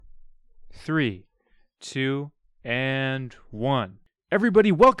3, 2, and 1.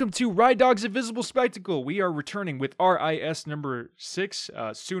 Everybody, welcome to Ride Dog's Invisible Spectacle. We are returning with RIS number 6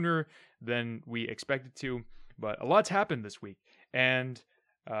 sooner than we expected to, but a lot's happened this week, and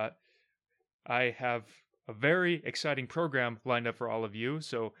I have a very exciting program lined up for all of you,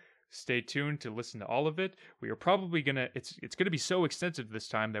 so stay tuned to listen to all of it. We are probably gonna, it's gonna be so extensive this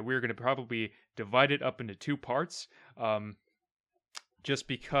time that we're gonna probably divide it up into 2 parts, just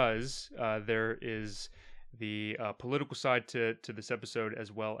because there is the political side to this episode,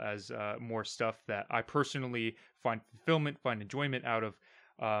 as well as more stuff that I personally find fulfillment, find enjoyment out of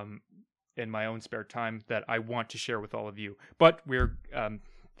in my own spare time that I want to share with all of you. But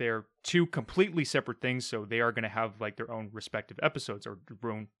they're 2 completely separate things, so they are going to have like their own respective episodes or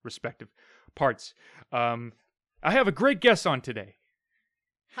their own respective parts. I have a great guest on today.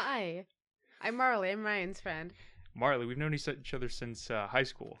 Hi, I'm Marley. I'm Ryan's friend. Marley, we've known each other since high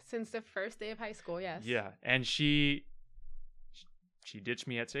school. Since the first day of high school, yes. Yeah, and she ditched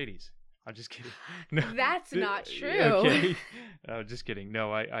me at Sadie's. I'm just kidding. No, that's not true. Okay, just kidding.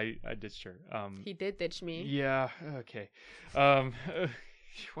 No, I ditched her. He did ditch me. Yeah. Okay.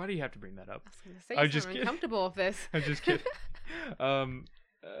 Why do you have to bring that up? I was gonna say I'm uncomfortable with this. I'm just kidding.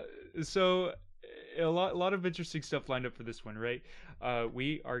 So a lot of interesting stuff lined up for this one, right?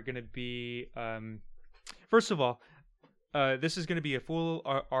 We are gonna be first of all, this is going to be a full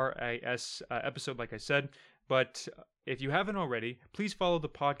RIS episode, like I said. But if you haven't already, please follow the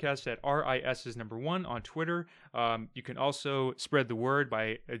podcast at RIS is number 1 on Twitter. You can also spread the word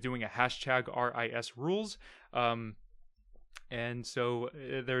by doing a hashtag RIS rules. And so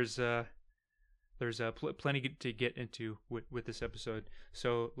there's plenty to get into with this episode.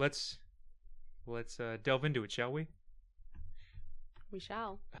 So let's delve into it, shall we? We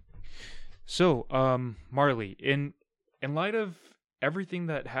shall. So, Marley, in light of everything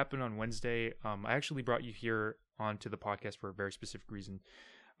that happened on Wednesday, I actually brought you here onto the podcast for a very specific reason.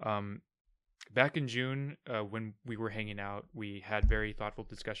 Back in June, when we were hanging out, we had very thoughtful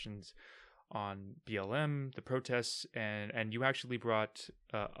discussions on BLM, the protests, and you actually brought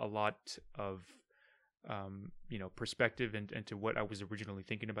a lot of perspective into what I was originally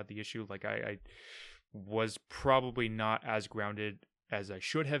thinking about the issue. Like I was probably not as grounded as I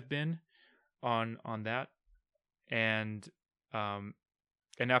should have been on that, and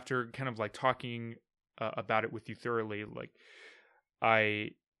after kind of like talking about it with you thoroughly, like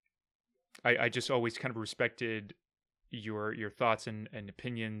I just always kind of respected your thoughts and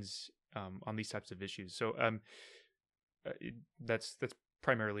opinions on these types of issues. So that's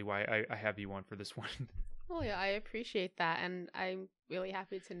primarily why I have you on for this one. Well, yeah, I appreciate that, and I'm really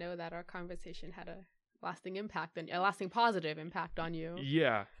happy to know that our conversation had a lasting impact and a lasting positive impact on you.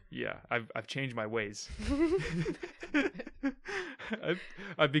 Yeah. I've changed my ways.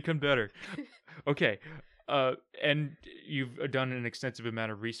 I've become better. Okay. And you've done an extensive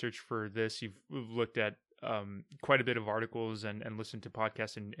amount of research for this. You've looked at quite a bit of articles and listened to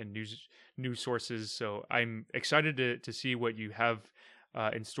podcasts and news sources. So I'm excited to see what you have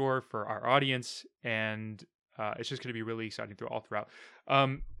in store for our audience, and it's just going to be really exciting throughout.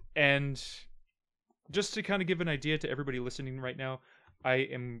 And just to kind of give an idea to everybody listening right now, I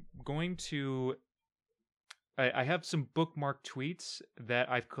am going to... I have some bookmarked tweets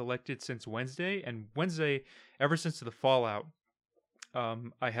that I've collected since Wednesday. And Wednesday, ever since the fallout,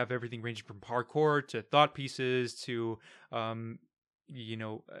 I have everything ranging from parkour to thought pieces to,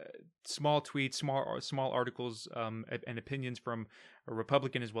 small tweets, small articles, and opinions from a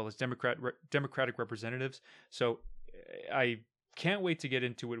Republican as well as Democratic representatives. So I can't wait to get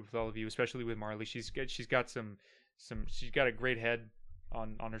into it with all of you, especially with Marley. She's got a great head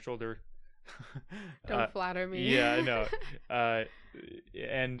on her shoulder. Don't flatter me. Yeah, I know.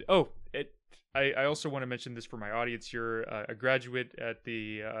 And I also want to mention this for my audience. You're a graduate at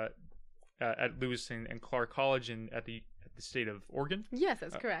the at Lewis and Clark College at the state of Oregon. Yes,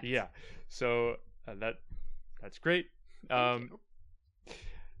 that's correct. Yeah, so that's great. Thank you.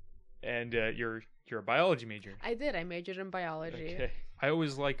 And you're a biology major. I did. I majored in biology. Okay. I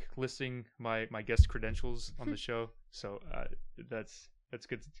always like listing my guest credentials on the show, so that's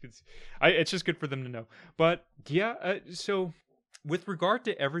good. It's just good for them to know. But yeah, so with regard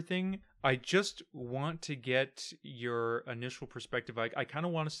to everything, I just want to get your initial perspective. I kind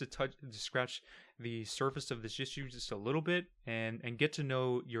of want us to scratch the surface of this issue just a little bit, and get to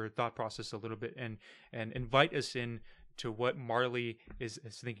know your thought process a little bit, and invite us in to what Marley is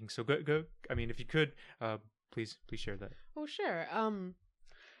thinking. So go. I mean, if you could, please share that. Oh, sure.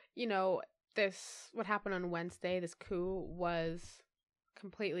 What happened on Wednesday, this coup, was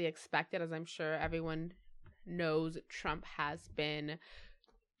completely expected, as I'm sure everyone knows. Trump has been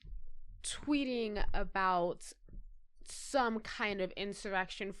tweeting about some kind of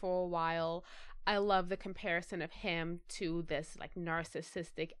insurrection for a while. I love the comparison of him to this like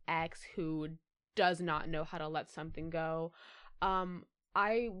narcissistic ex who does not know how to let something go.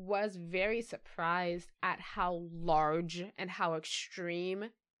 I was very surprised at how large and how extreme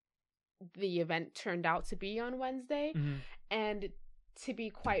the event turned out to be on Wednesday. Mm-hmm. And to be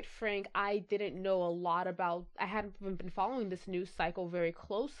quite frank, I didn't know a lot about, I hadn't been following this news cycle very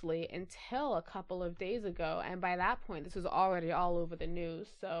closely until a couple of days ago. And by that point, this was already all over the news.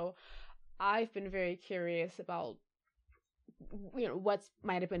 So I've been very curious about, what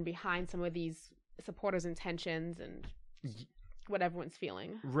might have been behind some of these supporters' intentions and what everyone's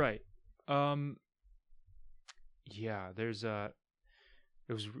feeling. Right. Yeah,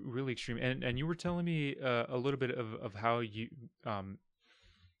 it was really extreme. And you were telling me a little bit of how you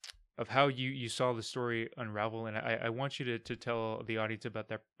saw the story unravel, and I want you to tell the audience about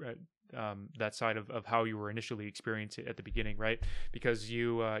that that side of how you were initially experiencing it at the beginning, right? Because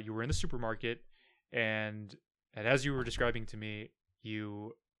you were in the supermarket, and as you were describing to me,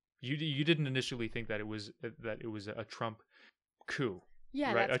 you didn't initially think that it was a Trump coup.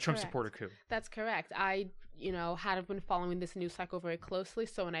 Yeah, right? that's A Trump correct. supporter coup. That's correct. I, had been following this news cycle very closely.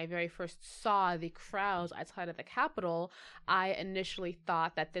 So when I very first saw the crowds outside of the Capitol, I initially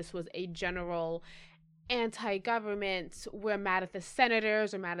thought that this was a general anti-government, we're mad at the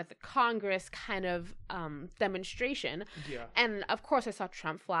senators, we're mad at the Congress kind of demonstration. Yeah. And of course I saw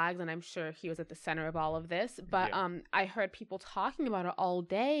Trump flags, and I'm sure he was at the center of all of this. But I heard people talking about it all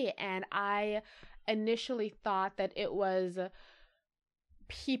day, and I initially thought that it was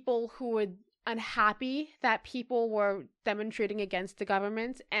people who were unhappy that people were demonstrating against the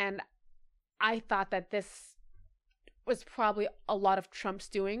government. And I thought that this was probably a lot of Trump's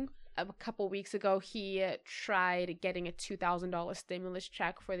doing. A couple weeks ago, he tried getting a $2,000 stimulus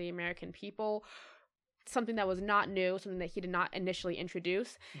check for the American people, something that was not new, something that he did not initially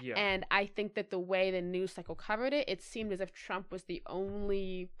introduce. Yeah. And I think that the way the news cycle covered it, it seemed as if Trump was the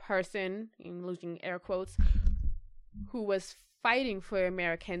only person, I'm losing air quotes, who was fighting for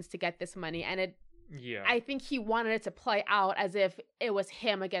Americans to get this money. And I think he wanted it to play out as if it was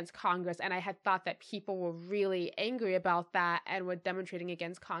him against Congress. And I had thought that people were really angry about that and were demonstrating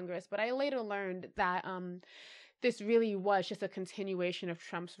against Congress. But I later learned that this really was just a continuation of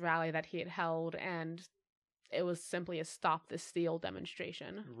Trump's rally that he had held, and it was simply a stop the steal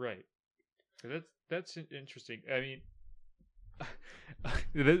demonstration. Right. That's interesting. I mean,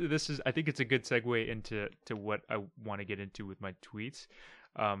 this is, I think it's a good segue into what I want to get into with my tweets,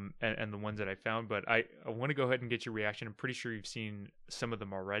 and the ones that I found. But I want to go ahead and get your reaction. I'm pretty sure you've seen some of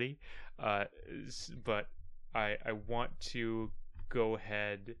them already, but I want to go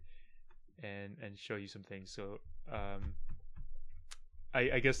ahead and show you some things. So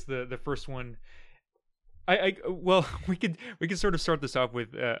I guess the first one. Well, we could sort of start this off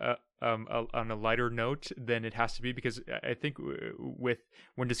with on a lighter note than it has to be, because I think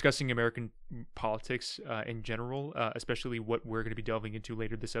when discussing American politics in general, especially what we're going to be delving into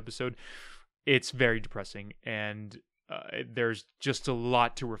later this episode, it's very depressing, and there's just a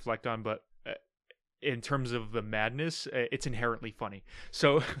lot to reflect on. But in terms of the madness, it's inherently funny.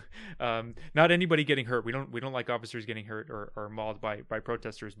 So, not anybody getting hurt. We don't like officers getting hurt or mauled by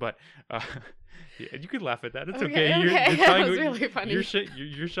protesters. But yeah, you could laugh at that. It's okay. Okay. You're That was really funny.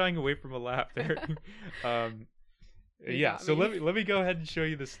 You're shying away from a laugh there. Yeah. So let me go ahead and show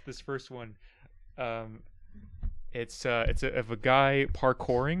you this first one. It's of a guy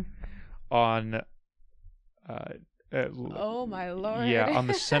parkouring on. Oh my lord! Yeah, on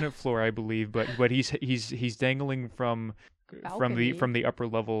the Senate floor, I believe, but he's dangling from the upper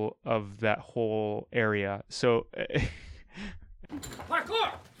level of that whole area. So,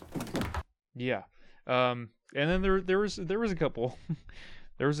 parkour. Yeah, and then there was a couple,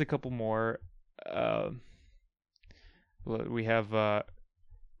 there was a couple more. We have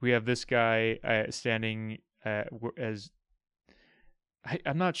this guy standing as.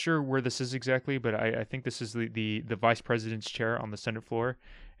 I'm not sure where this is exactly, but I think this is the vice president's chair on the Senate floor,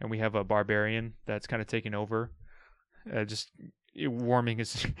 and we have a barbarian that's kind of taking over, just warming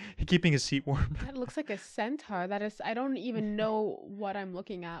keeping his seat warm. That looks like a centaur. That is, I don't even know what I'm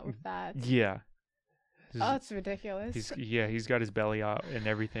looking at with that. Yeah. Oh, it's ridiculous. He's got his belly out and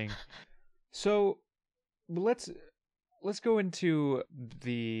everything. So let's go into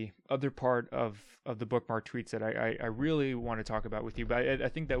the other part of the bookmark tweets that I really want to talk about with you. But I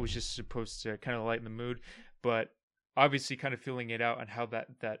think that was just supposed to kind of lighten the mood. But obviously kind of filling it out on how that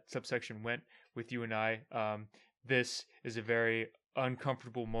subsection went with you and I. This is a very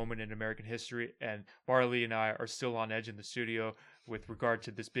uncomfortable moment in American history, and Marley and I are still on edge in the studio. with regard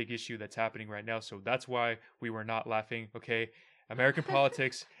to this big issue that's happening right now. So that's why we were not laughing. Okay. American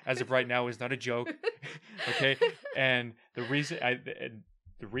politics, as of right now, is not a joke. Okay. And the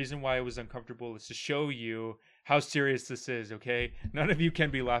reason why I was uncomfortable is to show you how serious this is, okay? None of you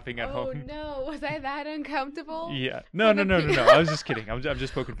can be laughing at home. Oh no, was I that uncomfortable? Yeah. No. I was just kidding. I'm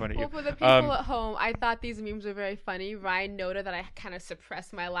just poking fun at you. Well, for the people at home, I thought these memes were very funny. Ryan noted that I kind of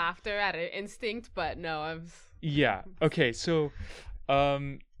suppressed my laughter at an instinct, but no, Yeah. Okay. So,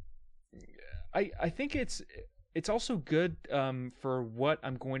 I think it's also good for what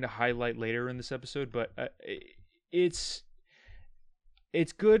I'm going to highlight later in this episode, but it's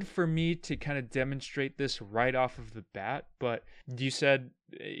good for me to kind of demonstrate this right off of the bat. But you said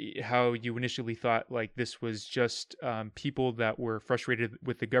how you initially thought like this was just people that were frustrated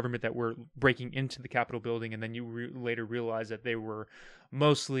with the government that were breaking into the Capitol building, and then you later realized that they were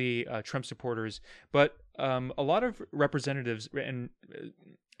mostly Trump supporters. But a lot of representatives, and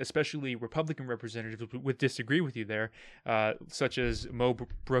especially Republican representatives, would disagree with you there, such as Mo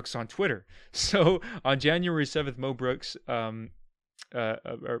Brooks on Twitter. So on January 7th, Mo Brooks,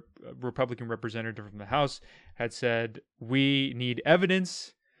 a Republican representative from the House, had said, "We need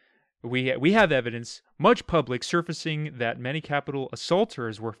evidence. We have evidence, much public, surfacing that many Capitol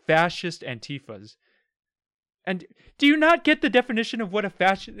assaulters were fascist Antifas." And do you not get the definition of what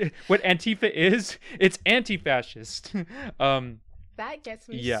what Antifa is? It's anti-fascist. That gets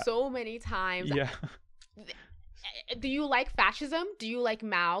me so many times. Yeah. Do you like fascism? Do you like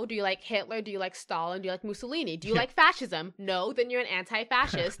Mao? Do you like Hitler? Do you like Stalin? Do you like Mussolini? Do you like fascism? No, then you're an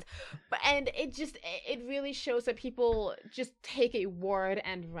anti-fascist. And it really shows that people just take a word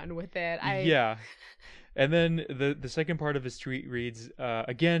and run with it. Yeah. And then the second part of his tweet reads,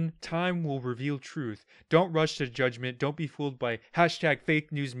 again, time will reveal truth. Don't rush to judgment. Don't be fooled by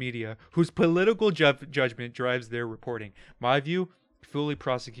 #fake news media, whose political judgment drives their reporting. My view, fully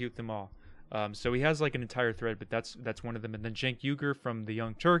prosecute them all. So he has like an entire thread, but that's one of them. And then Cenk Uygur from the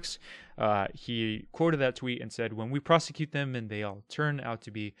Young Turks, he quoted that tweet and said, "When we prosecute them and they all turn out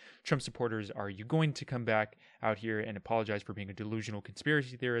to be Trump supporters, are you going to come back out here and apologize for being a delusional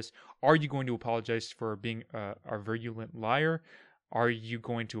conspiracy theorist? Are you going to apologize for being a virulent liar? Are you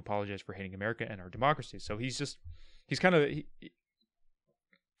going to apologize for hating America and our democracy?" So he's kind of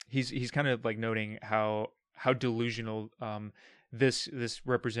like noting how delusional this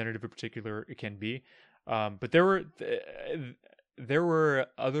representative in particular can be, but there were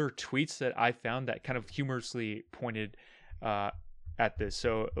other tweets that I found that kind of humorously pointed at this.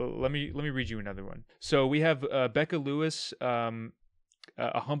 So let me read you another one. So we have Becca Lewis, a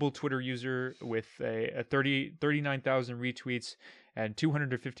humble Twitter user with a 39,000 retweets and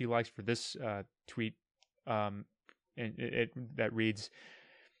 250 likes for this tweet, and that reads,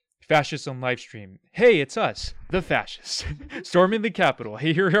 "Fascists on live stream. Hey, it's us, the fascists, storming the Capitol.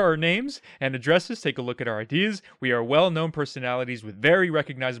 Hey, here are our names and addresses. Take a look at our ideas. We are well-known personalities with very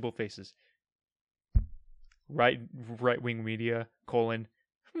recognizable faces." Right-wing media, : "It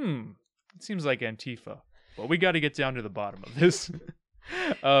seems like Antifa. But we got to get down to the bottom of this."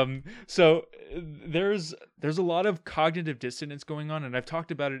 So there's a lot of cognitive dissonance going on, and I've talked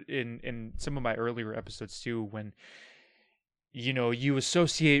about it in some of my earlier episodes too, when you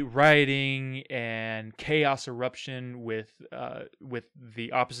associate rioting and chaos eruption with the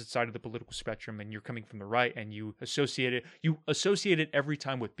opposite side of the political spectrum, and you're coming from the right, and you associate it every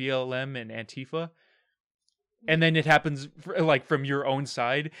time with BLM and Antifa, and then it happens from your own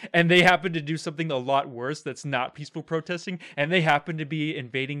side, and they happen to do something a lot worse that's not peaceful protesting, and they happen to be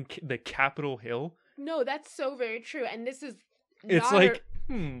invading the Capitol Hill. No, that's so very true, and this is. It's like.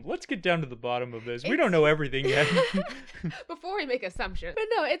 Let's get down to the bottom of this. We don't know everything yet. Before we make assumptions. But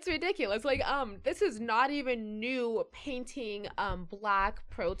no, it's ridiculous. Like, this is not even new, painting black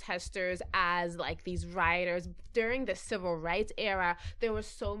protesters as like these rioters. During the civil rights era, there were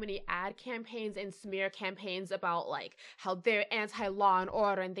so many ad campaigns and smear campaigns about like how they're anti-law and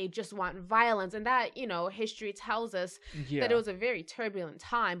order and they just want violence. And that, history tells us that it was a very turbulent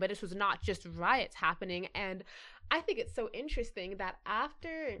time, but this was not just riots happening. And I think it's so interesting that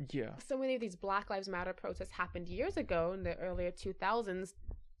after so many of these Black Lives Matter protests happened years ago in the earlier 2000s,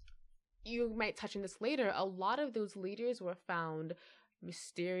 you might touch on this later, a lot of those leaders were found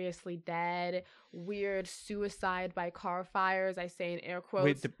mysteriously dead, weird suicide by car fires, I say in air quotes.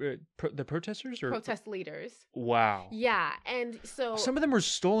 Wait, the protesters? Or protest leaders. Wow. Yeah, and so... Some of them were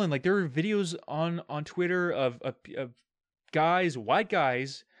stolen. Like, there were videos on Twitter of white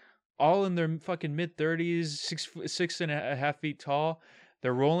guys, all in their fucking mid-30s, 6.5 feet tall.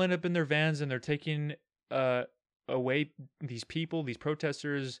 They're rolling up in their vans and they're taking away these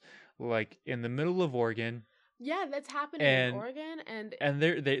protesters, like in the middle of Oregon. Yeah, that's happening in Oregon, and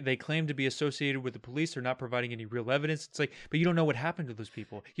they claim to be associated with the police. They're not providing any real evidence. It's like, but you don't know what happened to those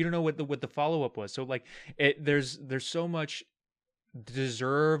people. You don't know what the follow up was. So like, there's so much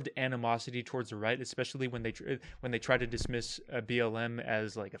deserved animosity towards the right, especially when they try to dismiss BLM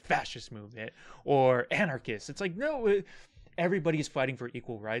as like a fascist movement or anarchist. It's like, no, everybody's fighting for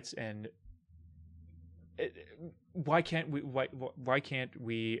equal rights, and why can't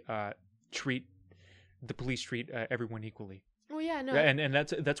we treat the police treat everyone equally? Well, yeah, no, and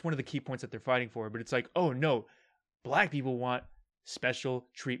that's one of the key points that they're fighting for. But it's like, oh no, black people want special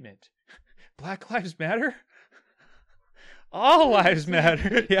treatment. Black lives matter. All lives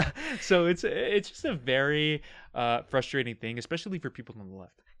matter. Yeah. So it's just a very frustrating thing, especially for people on the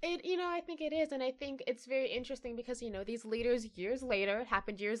left. I think it is. And I think it's very interesting because, these leaders it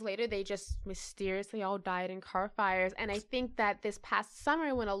happened years later, they just mysteriously all died in car fires. And I think that this past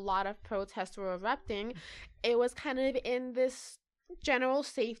summer, when a lot of protests were erupting, it was kind of in this general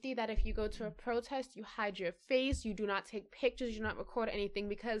safety that if you go to a protest, you hide your face, you do not take pictures, you do not record anything,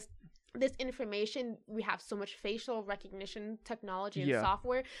 because this information, we have so much facial recognition technology and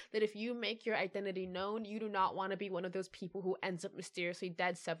software that if you make your identity known, you do not want to be one of those people who ends up mysteriously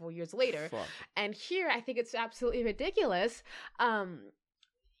dead several years later. Fuck. And here, I think it's absolutely ridiculous.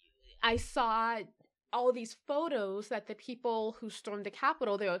 I saw all these photos that the people who stormed the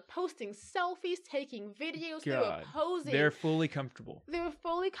Capitol, they were posting selfies, taking videos, they were posing. They're fully comfortable.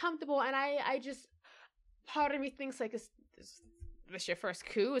 And I just, part of me thinks like, is this your first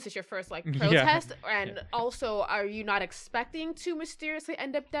coup? Is this your first protest? And also, are you not expecting to mysteriously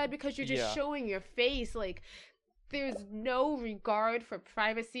end up dead because you're just showing your face? Like, there's no regard for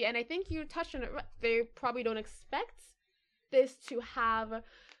privacy. And I think you touched on it. They probably don't expect this to have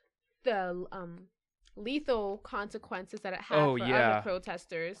the lethal consequences that it had for other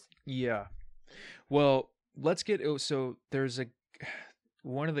protesters. Yeah. Well, let's get, so there's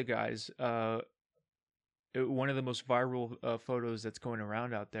one of the guys, one of the most viral photos that's going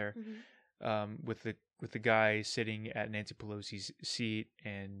around out there, with the guy sitting at Nancy Pelosi's seat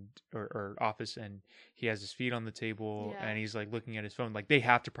or office, and he has his feet on the table and he's like looking at his phone. Like, they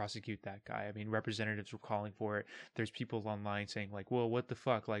have to prosecute that guy. I mean, representatives were calling for it. There's people online saying like, well, what the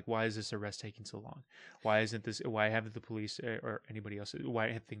fuck? Like, why is this arrest taking so long? Why haven't the police or anybody else? Why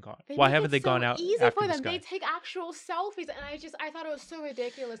haven't they gone out easy after for them? this guy? They take actual selfies, and I thought it was so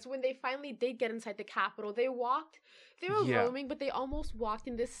ridiculous when they finally did get inside the Capitol. They were roaming, but they almost walked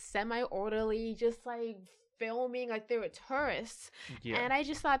in this semi-orderly, just like filming like they were tourists. And I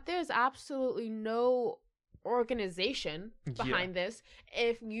just thought there's absolutely no organization behind this.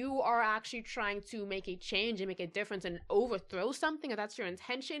 If you are actually trying to make a change and make a difference and overthrow something, if that's your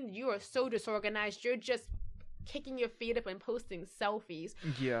intention, you are so disorganized. You're just kicking your feet up and posting selfies.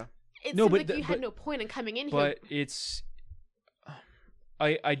 It seems like you had no point in coming in here. But it's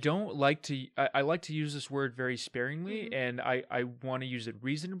I don't like to I like to use this word very sparingly, and I want to use it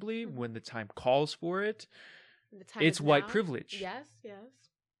reasonably when the time calls for it. It's white privilege. Yes.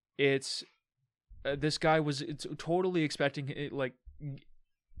 It's this guy was totally expecting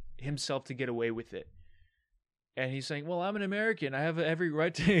himself to get away with it. And he's saying, well, I'm an American. I have every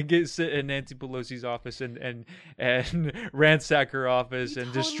right to sit in Nancy Pelosi's office and ransack her office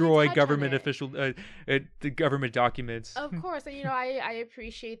and destroy government the government documents. Of course. And, I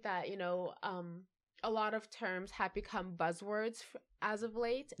appreciate that, a lot of terms have become buzzwords as of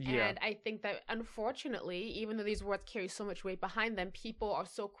late. And I think that, unfortunately, even though these words carry so much weight behind them, people are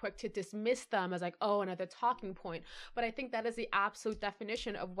so quick to dismiss them as like, oh, another talking point. But I think that is the absolute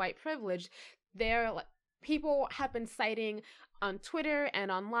definition of white privilege. People have been citing on Twitter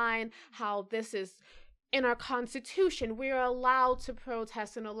and online how this is in our Constitution. We're allowed to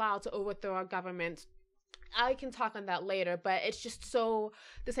protest and allowed to overthrow our government. I can talk on that later, but it's just so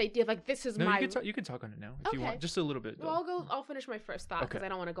this idea of like, this is my... You can talk on it now if you want, just a little bit. Though. Well, I'll finish my first thought because I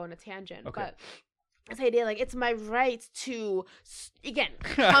don't want to go on a tangent. Okay. But this idea, like, it's my right to, again,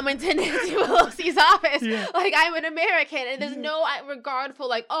 come into Nancy Pelosi's office. Like, I'm an American, and there's no regard for,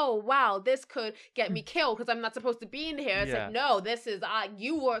 like, oh, wow, this could get me killed because I'm not supposed to be in here. It's like, no, this is,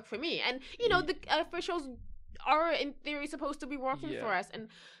 you work for me. And, the officials are, in theory, supposed to be working for us. And,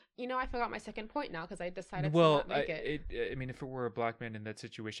 I forgot my second point now because I decided to not make it. I mean, if it were a black man in that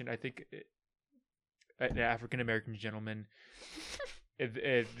situation, I think an African-American gentleman...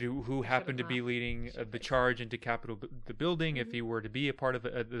 who happened to be leading the charge into Capitol, the building, if he were to be a part of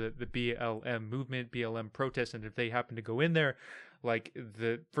the BLM movement, BLM protest, and if they happened to go in there, like,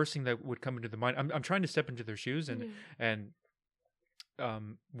 the first thing that would come into the mind, I'm trying to step into their shoes and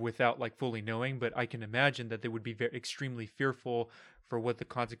without like fully knowing, but I can imagine that they would be extremely fearful for what the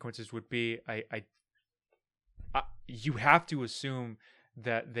consequences would be. you have to assume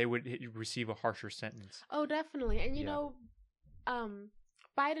that they would receive a harsher sentence. Oh, definitely. And you know,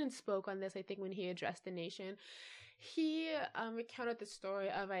 Biden spoke on this, I think, when he addressed the nation. He recounted the story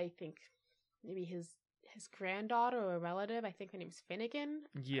of, I think, maybe his granddaughter or a relative. I think her name's Finnegan.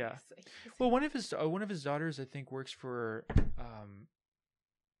 Yeah. Well, one of his daughters, I think, works for.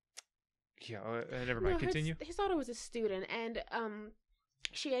 Never mind. Continue. His daughter was a student, and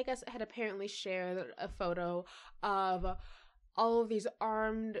she, I guess, had apparently shared a photo of all of these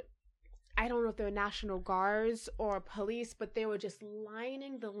armed. I don't know if they were National Guards or police, but they were just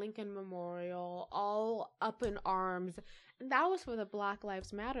lining the Lincoln Memorial all up in arms. And that was for the Black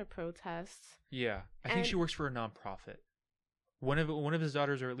Lives Matter protests. Yeah. I think she works for a nonprofit. One of his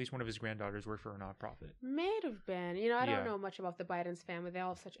daughters, or at least one of his granddaughters, work for a nonprofit. May have been. You know, I don't know much about the Biden's family. They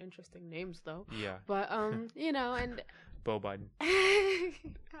all have such interesting names, though. Yeah. But, you know, and... Beau Biden.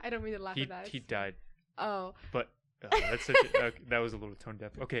 I don't mean to laugh at that. He died. Oh. But... that's such that was a little tone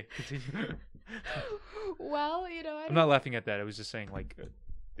deaf. Okay, continue. Well, you know, I'm not laughing at that. I was just saying, like,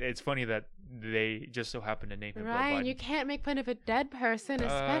 it's funny that they just so happen to name him. Ryan, you can't make fun of a dead person,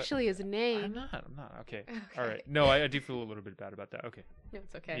 especially his name. I'm not. Okay. All right. No, I do feel a little bit bad about that. Okay. No,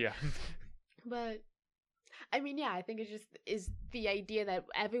 it's okay. Yeah. But I mean, yeah, I think it just is the idea that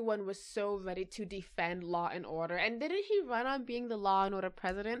everyone was so ready to defend law and order. And didn't he run on being the law and order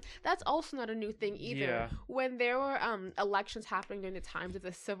president? That's also not a new thing either. Yeah. When there were elections happening during the times of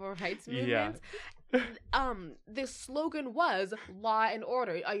the civil rights movement, the slogan was law and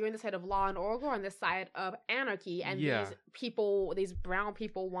order. Are you on the side of law and order or on the side of anarchy and these brown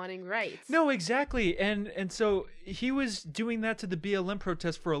people wanting rights? No, exactly. And so he was doing that to the BLM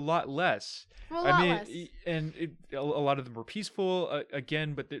protests for a lot less. Less. And a lot of them were peaceful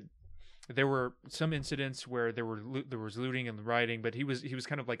again, but there were some incidents where there was looting and rioting, but he was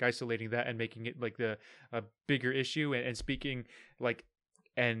kind of like isolating that and making it like a bigger issue and speaking like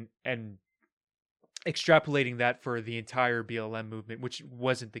and extrapolating that for the entire BLM movement, which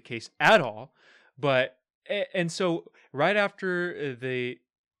wasn't the case at all. But and so right after the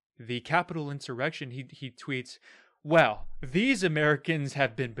Capitol insurrection, he tweets, "Well, these Americans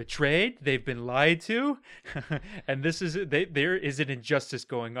have been betrayed. They've been lied to, and there is an injustice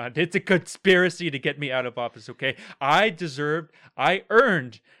going on. It's a conspiracy to get me out of office. Okay, I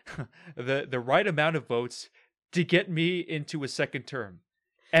earned the right amount of votes to get me into a second term,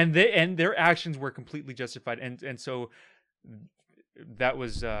 and their actions were completely justified. And so that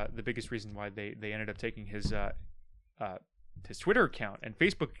was the biggest reason why they ended up taking his Twitter account and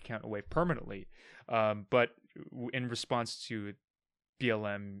Facebook account away permanently. But in response to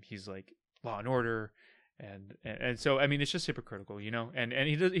BLM, he's like law and order, and so I mean it's just hypocritical, you know. And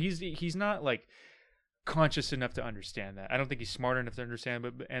he's not like conscious enough to understand that. I don't think he's smart enough to understand,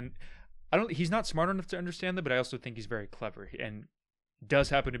 he's not smart enough to understand that. But I also think he's very clever and does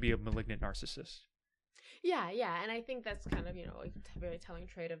happen to be a malignant narcissist. Yeah, and I think that's kind of, you know, a very telling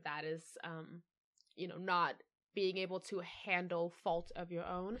trait of that is, you know, not being able to handle fault of your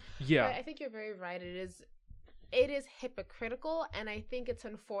own. Yeah. But I think you're very right. It is hypocritical, and I think it's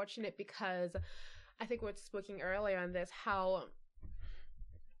unfortunate because I think we were speaking earlier on this, how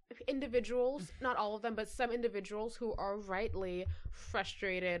individuals, not all of them, but some individuals who are rightly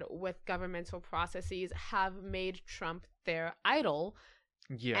frustrated with governmental processes have made Trump their idol.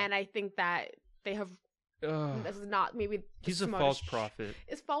 Yeah. And I think that they have, this is not maybe he's a false prophet.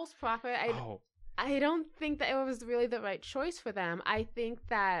 It's false prophet. I don't think that it was really the right choice for them. I think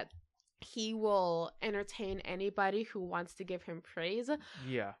that he will entertain anybody who wants to give him praise.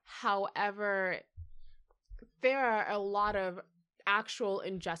 Yeah. However, there are a lot of actual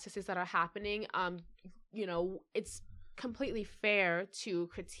injustices that are happening. You know, it's completely fair to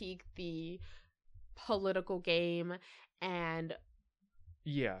critique the political game and,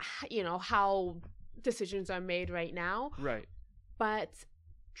 you know, how decisions are made right now. Right. But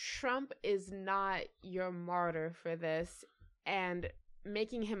Trump is not your martyr for this, and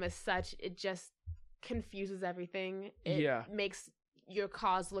making him as such, it just confuses everything. It makes your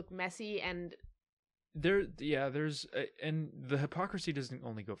cause look messy, and there's and the hypocrisy doesn't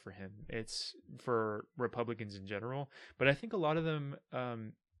only go for him, it's for Republicans in general. But I think a lot of them,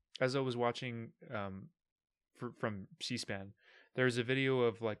 as I was watching from C-SPAN, there's a video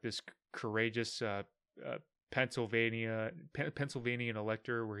of like this courageous Pennsylvanian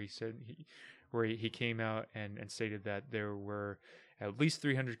elector where he said he came out and stated that there were at least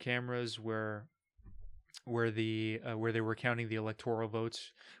 300 cameras where where they were counting the electoral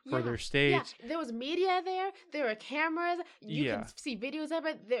votes for Yeah, their state. yeah. There was media there. There were cameras. You Yeah. can see videos of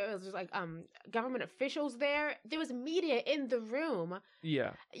it. There was like government officials there. There was media in the room.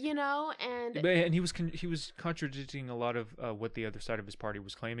 Yeah. And He was contradicting a lot of what the other side of his party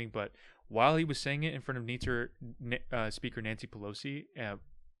was claiming. But while he was saying it in front of Speaker Nancy Pelosi,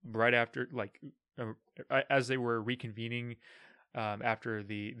 right after, as they were reconvening after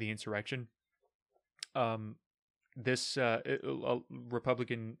the insurrection, this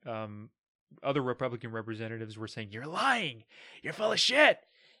Republican other Republican representatives were saying, "You're lying. You're full of shit.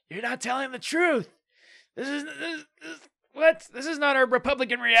 You're not telling the truth. This is what? This is not our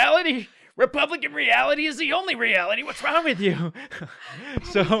Republican reality. Republican reality is the only reality. What's wrong with you?"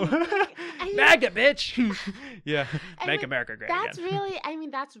 So, MAGA, bitch. Yeah, make America great that's again.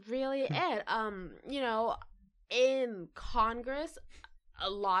 that's really it. In Congress, a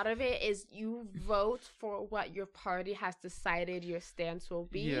lot of it is you vote for what your party has decided your stance will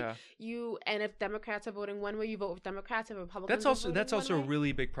be. Yeah. And if Democrats are voting one way, you vote with Democrats. If Republicans That's also a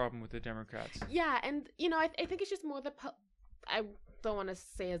really big problem with the Democrats. Yeah, and I think it's just more I don't want to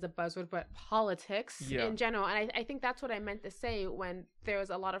say as a buzzword, but politics in general. And I think that's what I meant to say when there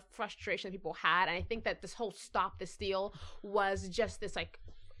was a lot of frustration that people had. And I think that this whole Stop the Steal was just this like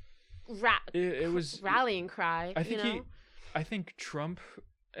it was rallying cry. I think Trump,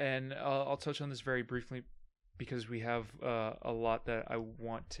 and I'll touch on this very briefly because we have a lot that I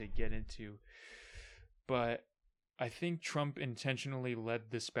want to get into, but I think Trump intentionally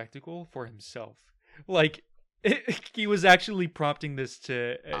led this spectacle for himself. Like, he was actually prompting this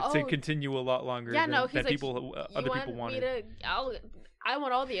to continue a lot longer than other people wanted. I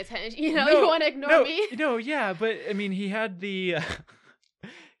want all the attention. You want to ignore me? No, yeah, but I mean, he had the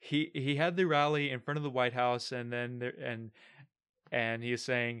he had the rally in front of the White House, and then and he is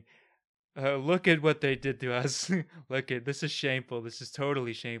saying, "Look at what they did to us. This is shameful. This is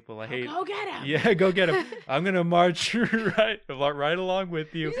totally shameful. I hate." Go get him. Yeah, go get him. I'm gonna march right along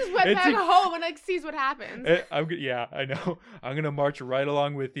with you. He just went back home and sees what happens. I know. I'm gonna march right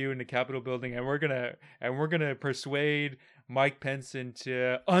along with you in the Capitol building, and we're gonna persuade Mike Pence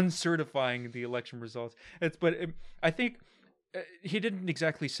into uncertifying the election results. I think. He didn't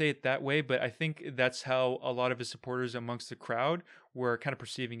exactly say it that way, but I think that's how a lot of his supporters amongst the crowd were kind of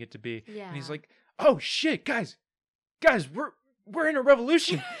perceiving it to be. Yeah. And he's like, "Oh shit, guys, we're in a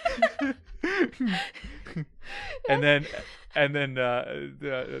revolution." and then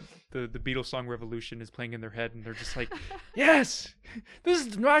the Beatles song "Revolution" is playing in their head, and they're just like, "Yes, this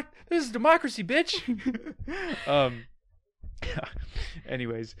is democracy, bitch."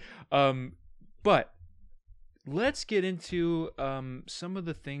 Anyways, but let's get into some of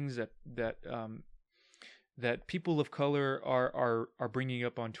the things that people of color are bringing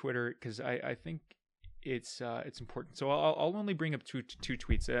up on Twitter, because I think it's important. So I'll only bring up two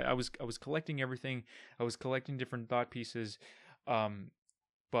tweets. I was collecting everything. I was collecting different thought pieces,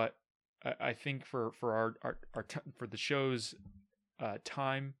 but I think for for the show's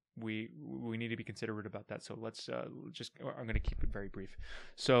time, we need to be considerate about that. So let's I'm going to keep it very brief.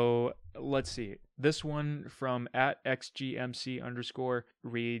 So let's see. This one from @xgmc_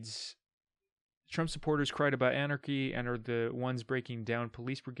 reads, "Trump supporters cried about anarchy and are the ones breaking down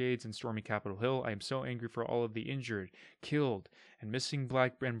police brigades and storming Capitol Hill. I am so angry for all of the injured, killed, and missing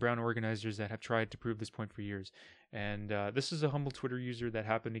Black and brown organizers that have tried to prove this point for years." And this is a humble Twitter user that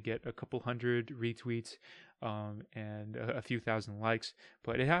happened to get a couple hundred retweets and a few thousand likes,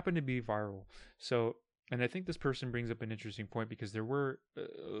 but it happened to be viral. So, and I think this person brings up an interesting point, because there were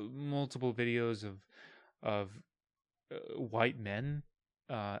multiple videos of white men,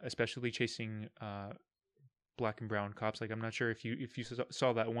 especially chasing Black and brown cops. Like, I'm not sure if you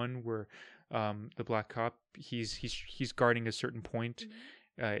saw that one where the black cop, he's guarding a certain point. Mm-hmm.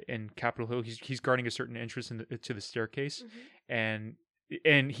 In Capitol Hill, he's guarding a certain entrance to the staircase, mm-hmm.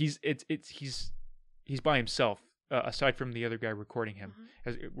 and he's by himself, aside from the other guy recording him,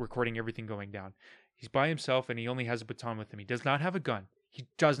 recording everything going down. He's by himself, and he only has a baton with him. He does not have a gun.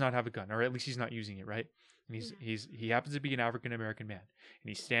 Or at least he's not using it, right? And he happens to be an African American man, and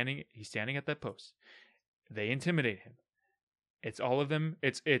he's standing at that post. They intimidate him. It's all of them.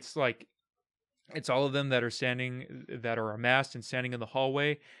 It's all of them that are amassed and standing in the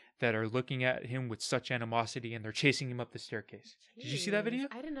hallway, that are looking at him with such animosity, and they're chasing him up the staircase. Jeez, did you see that video?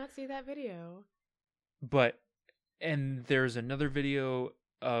 I did not see that video. And there's another video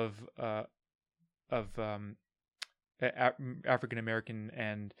of African American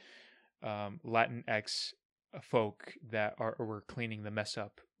and Latinx folk that were cleaning the mess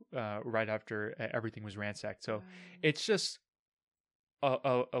up right after everything was ransacked. So it's just,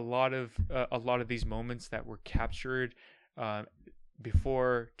 a lot of these moments that were captured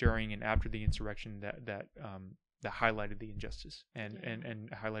before, during, and after the insurrection that highlighted the injustice and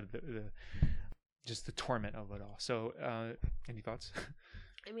highlighted the just the torment of it all. So, any thoughts?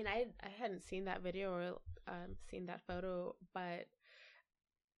 I mean, I hadn't seen that video or seen that photo, but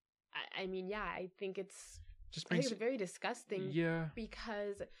I mean, yeah, I think it's very disgusting. Yeah,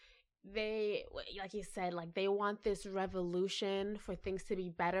 because they, like you said, like they want this revolution for things to be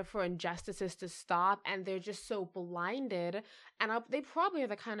better, for injustices to stop, and they're just so blinded. And they probably are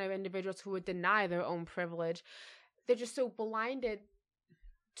the kind of individuals who would deny their own privilege. They're just so blinded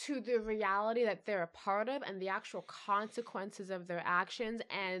to the reality that they're a part of and the actual consequences of their actions,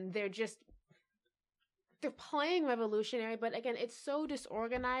 and they're playing revolutionary, but again, it's so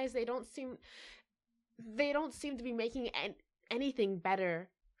disorganized. They don't seem to be making anything better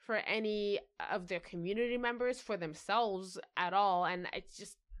for any of their community members, for themselves at all. And it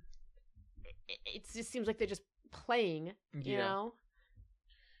just seems like they're just playing, you know?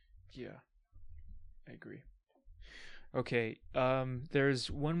 Yeah, I agree. Okay,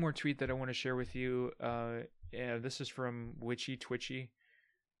 there's one more tweet that I want to share with you. This is from Witchy Twitchy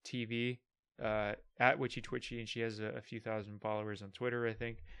TV, at Witchy Twitchy, and she has a few thousand followers on Twitter, I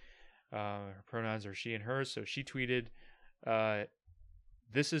think. Her pronouns are she and her, so she tweeted,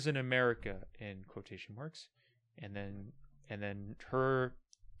 "This isn't America," in quotation marks, and then her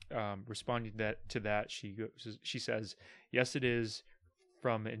responding to that, she says, "Yes, it is.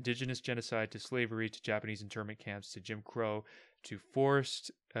 From indigenous genocide to slavery to Japanese internment camps to Jim Crow to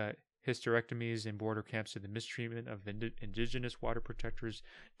forced hysterectomies in border camps to the mistreatment of indigenous water protectors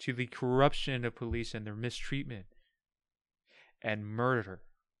to the corruption of police and their mistreatment and murder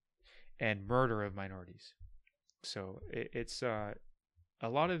of minorities." So it's a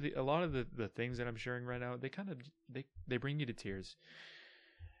lot of the things that I'm sharing right now. They bring you to tears,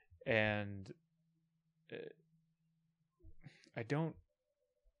 and I don't.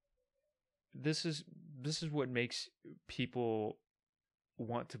 This is what makes people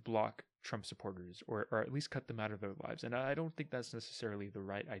want to block Trump supporters or at least cut them out of their lives. And I don't think that's necessarily the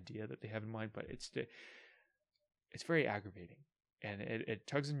right idea that they have in mind, but it's very aggravating, and it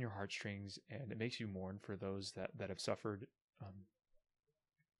tugs on your heartstrings, and it makes you mourn for those that have suffered.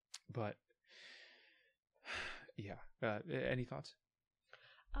 But yeah, any thoughts?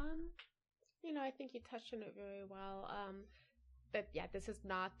 I think you touched on it very well. That this is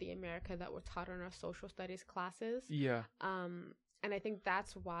not the America that we're taught in our social studies classes. Yeah. And I think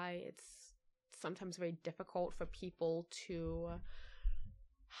that's why it's sometimes very difficult for people to,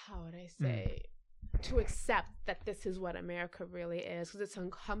 how would I say, to accept that this is what America really is, because it's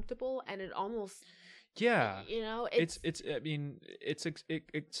uncomfortable and it almost, it's I mean, it's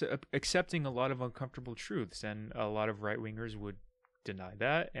accepting a lot of uncomfortable truths, and a lot of right wingers would deny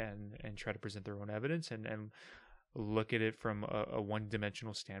that and try to present their own evidence and look at it from a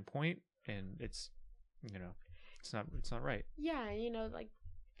one-dimensional standpoint, and it's not right. Yeah, like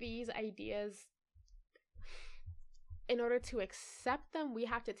these ideas, in order to accept them, we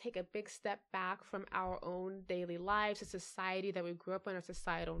have to take a big step back from our own daily lives, the society that we grew up in, our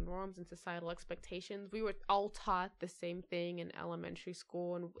societal norms and societal expectations. We were all taught the same thing in elementary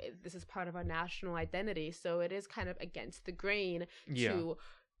school, and this is part of our national identity, so it is kind of against the grain to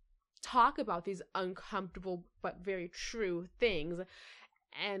talk about these uncomfortable but very true things.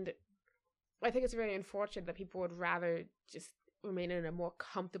 And I think it's very unfortunate that people would rather just remain in a more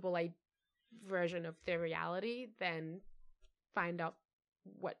comfortable version of their reality than find out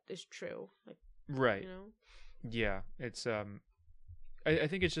what is true. Right. Yeah, it's I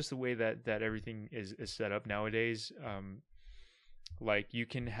think it's just the way that everything is set up nowadays. Like you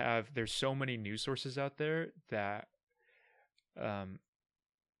can there's so many news sources out there that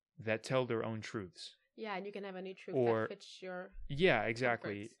that tell their own truths. Yeah, and you can have any truth that fits your. Yeah,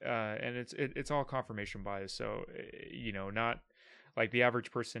 exactly. And it's all confirmation bias. So not like the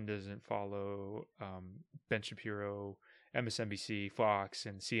average person doesn't follow Ben Shapiro, MSNBC, Fox,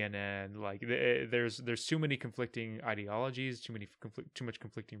 and CNN. Like there's too many conflicting ideologies, too much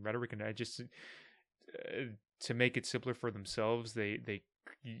conflicting rhetoric, and I just to make it simpler for themselves, they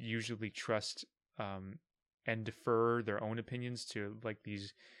usually trust and defer their own opinions to like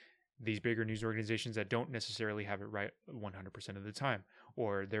these bigger news organizations that don't necessarily have it right 100% of the time,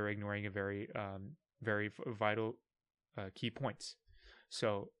 or they're ignoring a very vital key points.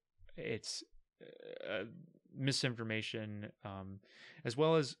 So it's misinformation, as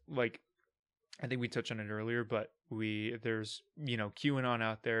well as like I think we touched on it earlier, but there's QAnon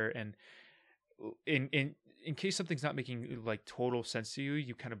out there, and in case something's not making like total sense to you,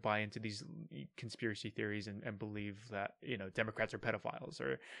 you kind of buy into these conspiracy theories and believe that, you know, Democrats are pedophiles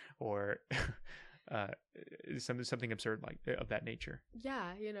or something absurd like of that nature.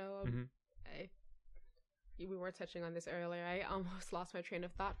 Yeah, you know, Mm-hmm. we were touching on this earlier. I almost lost my train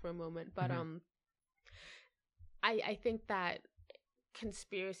of thought for a moment, but Mm-hmm. I think that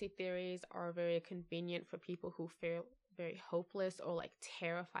conspiracy theories are very convenient for people who feel very hopeless or like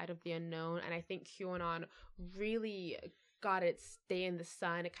terrified of the unknown. And I think QAnon really got its day in the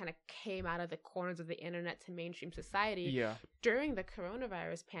sun. It kind of came out of the corners of the internet to mainstream society. Yeah. During the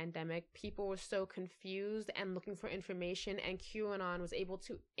coronavirus pandemic, people were so confused and looking for information, and QAnon was able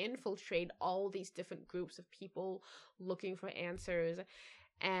to infiltrate all these different groups of people looking for answers.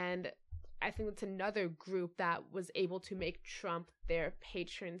 And I think it's another group that was able to make Trump their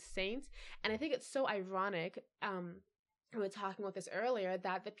patron saint. And I think it's so ironic, we were talking about this earlier,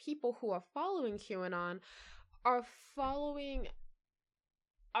 that the people who are following QAnon are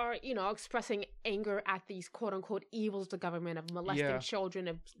expressing anger at these quote unquote evils of the government, of molesting children,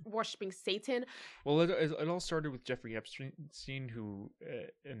 of worshiping Satan. Well, it all started with Jeffrey Epstein, who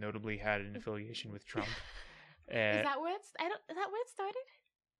notably had an affiliation with Trump. Is that where it started?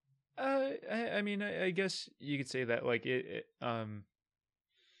 I mean, I guess you could say that. Like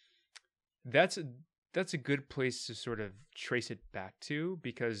that's a good place to sort of trace it back to,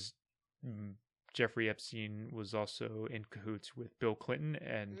 because Jeffrey Epstein was also in cahoots with Bill Clinton,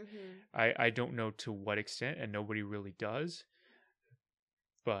 and I don't know to what extent, and nobody really does.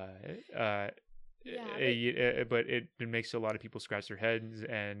 But but it makes a lot of people scratch their heads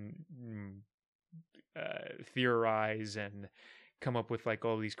and theorize and come up with like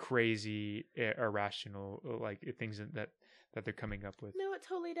all these crazy irrational like things that they're coming up with. No, it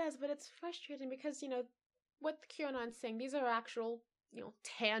totally does, but it's frustrating because, you know, what QAnon's saying, these are actual, you know,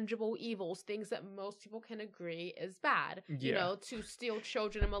 tangible evils, things that most people can agree is bad. You know, to steal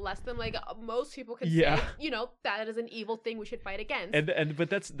children and molest them, like most people can say, you know, that is an evil thing we should fight against.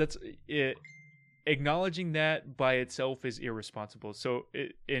 But that's it. Acknowledging that by itself is irresponsible. So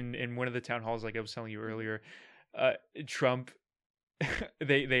in one of the town halls, like I was telling you earlier, Trump,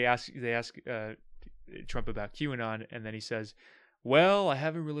 they ask Trump about QAnon, and then he says, well, I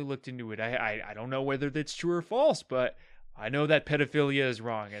haven't really looked into it. I don't know whether that's true or false, but I know that pedophilia is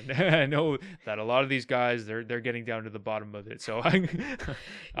wrong, and I know that a lot of these guys they're getting down to the bottom of it. So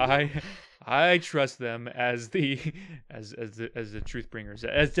I trust them as the truth bringers,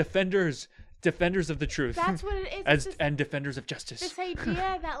 as defenders of the truth. That's what it is. And defenders of justice. This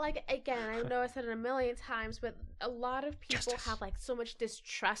idea that, like, again, I know I said it a million times, but a lot of people have like so much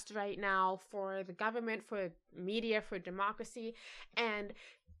distrust right now for the government, for media, for democracy, and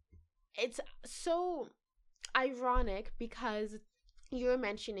it's so ironic because you're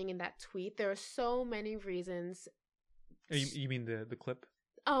mentioning in that tweet there are so many reasons. You mean the clip?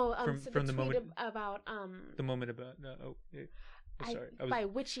 Oh, from the moment about the moment about sorry, by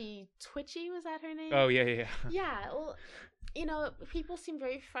Witchy Twitchy, was that her name? Oh yeah. Yeah, well, you know, people seem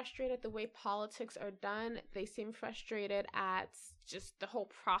very frustrated at the way politics are done. They seem frustrated at just the whole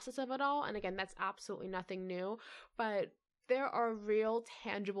process of it all. And again, that's absolutely nothing new. But there are real,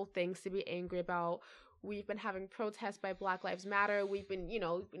 tangible things to be angry about. We've been having protests by Black Lives Matter. We've been, you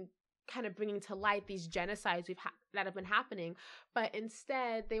know, kind of bringing to light these genocides that have been happening. But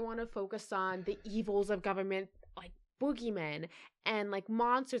instead, they want to focus on the evils of government, like boogeymen and like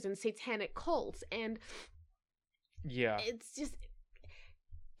monsters and satanic cults. And it's just,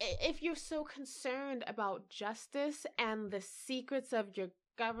 if you're so concerned about justice and the secrets of your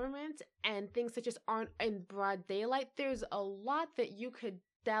government and things that just aren't in broad daylight, there's a lot that you could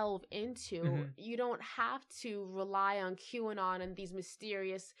delve into. You don't have to rely on QAnon and these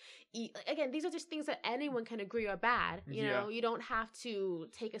mysterious again, these are just things that anyone can agree are bad. You know, you don't have to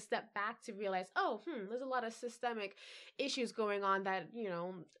take a step back to realize, there's a lot of systemic issues going on that, you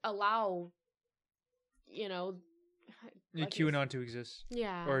know, allow, you know, like QAnon to exist.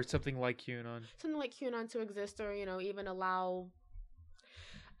 Yeah. Or something like QAnon. Something like QAnon to exist, or, you know, even allow,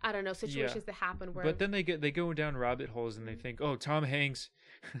 I don't know, situations to happen where. But then they go down rabbit holes and they think, oh, Tom Hanks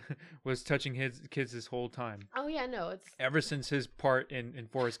was touching his kids this whole time. Oh yeah, no, it's ever since his part in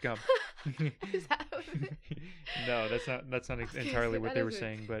Forrest Gump. Is that what it is? No, that's not entirely what they were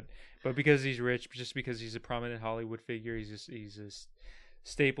saying, but because he's rich, just because he's a prominent Hollywood figure, he's a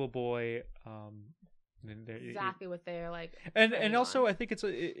staple boy. Exactly what they're like. And also, I think it's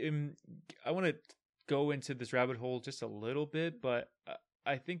I want to go into this rabbit hole just a little bit, but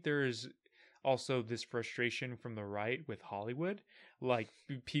I think there is also this frustration from the right with Hollywood, like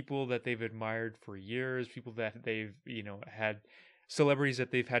people that they've admired for years, people that they've, you know, had celebrities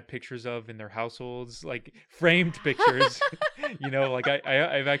that they've had pictures of in their households, like framed pictures. Like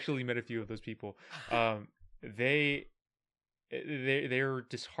I've actually met a few of those people. They're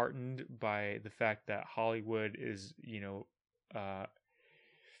disheartened by the fact that Hollywood is,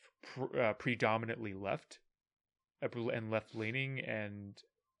 predominantly left and left leaning, and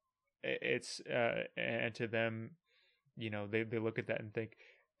it's and to them, they look at that and think,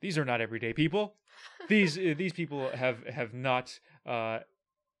 these are not everyday people. These people have not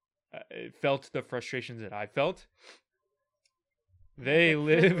felt the frustrations that I felt. They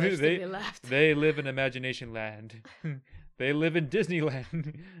live they live in imagination land. They live in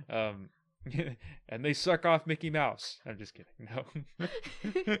Disneyland. And they suck off Mickey Mouse. I'm just kidding. No.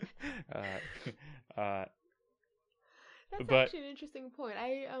 That's actually an interesting point.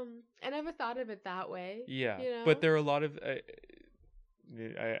 I never thought of it that way. Yeah, but there are a lot of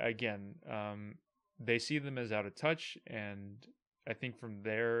they see them as out of touch, and I think from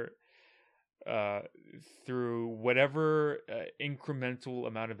there, through whatever incremental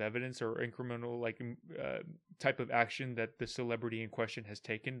amount of evidence or incremental type of action that the celebrity in question has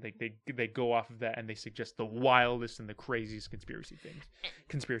taken, they go off of that and they suggest the wildest and the craziest conspiracy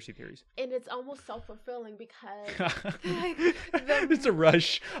theories. And it's almost self-fulfilling because it's a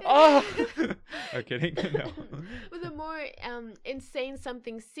rush. Oh, I'm kidding. No. But the more insane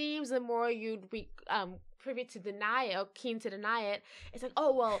something seems, the more you'd be privy to deny it or keen to deny it. It's like,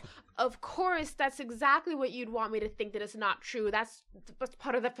 oh well, of course that's exactly what you'd want me to think, that it's not true. That's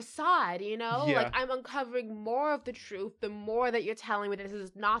part of the facade, Yeah. Like, I'm uncovering more of the truth the more that you're telling me that this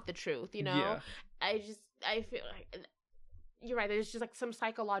is not the truth. Yeah. I feel like you're right. There's just like some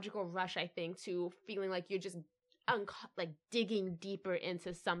psychological rush, I think, to feeling like you're just digging deeper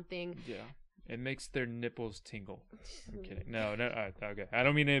into something. Yeah. It makes their nipples tingle. I'm kidding. No. Okay. I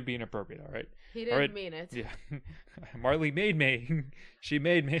don't mean it being inappropriate, all right? He didn't mean it. Yeah. Marley made me. She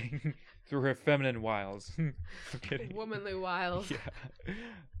made me through her feminine wiles. I'm kidding. Womanly wiles.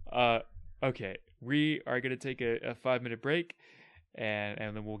 Yeah. Okay. We are going to take a 5-minute break,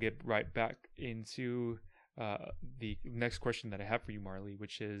 and then we'll get right back into the next question that I have for you, Marley,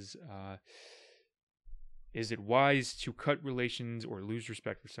 which is it wise to cut relations or lose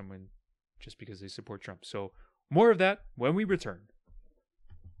respect for someone just because they support Trump? So more of that when we return.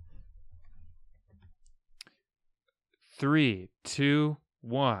 3, 2,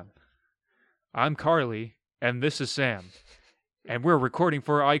 1. I'm Carly, and this is Sam. And we're recording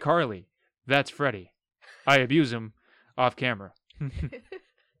for iCarly. That's Freddie. I abuse him off camera.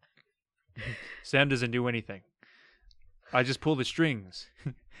 Sam doesn't do anything. I just pull the strings.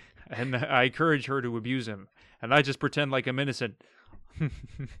 And I encourage her to abuse him. And I just pretend like I'm innocent.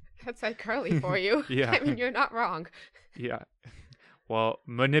 That's iCarly for you. Yeah. I mean, you're not wrong. Yeah. Well,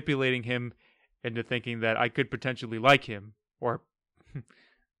 manipulating him into thinking that I could potentially like him, or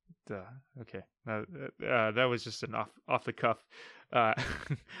okay, that was just an off the cuff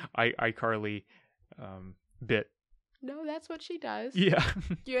iCarly bit. No, that's what she does. Yeah.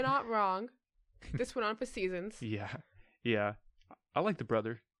 You're not wrong. This went on for seasons. Yeah. I like the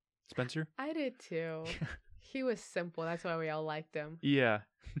brother, Spencer. I did too. He was simple. That's why we all liked him. Yeah.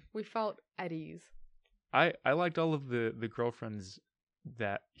 We felt at ease. I liked all of the girlfriends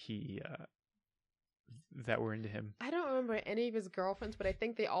that he that were into him. I don't remember any of his girlfriends, but I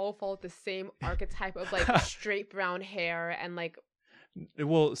think they all followed the same archetype of straight brown hair and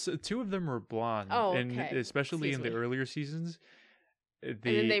Well, so 2 of them were blonde. Oh, and okay. especially in the earlier seasons. And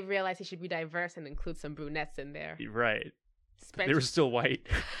then they realized he should be diverse and include some brunettes in there. Right. Spencer. They were still white.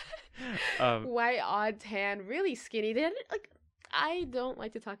 White, odd, tan, really skinny. They I don't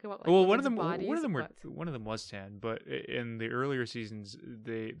like to talk about one of them was tan, but in the earlier seasons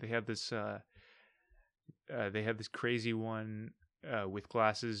they have this crazy one with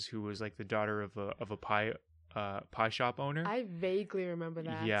glasses who was like the daughter of a pie shop owner. I vaguely remember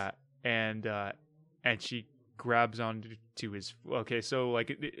that. Yeah, and she grabs onto his. Okay, so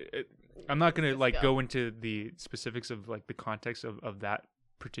I'm not gonna go into the specifics of the context of that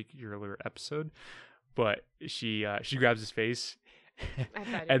particular episode, but she grabs his face.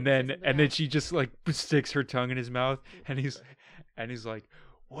 and then she just sticks her tongue in his mouth, and he's like,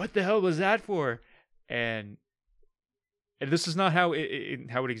 "What the hell was that for?" And this is not how it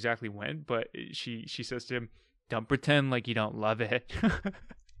exactly went, but she says to him, "Don't pretend like you don't love it."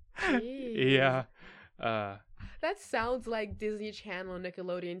 Yeah. That sounds like Disney Channel and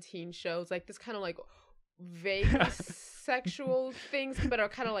Nickelodeon teen shows, this kind of vague sexual things, but are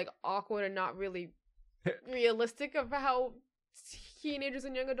kind of awkward and not really realistic of how teenagers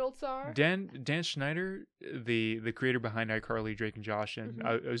and young adults are. Dan Schneider, the creator behind iCarly, Drake and Josh, and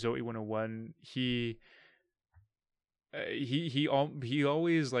Zoe 101, he he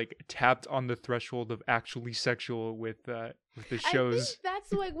always like tapped on the threshold of actually sexual with the shows. I think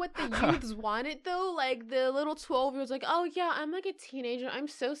that's like what the youths wanted though. Like the little 12-year-olds, like, oh yeah, I'm like a teenager. I'm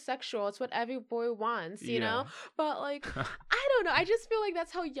so sexual. It's what every boy wants, you know. But like, I don't know. I just feel like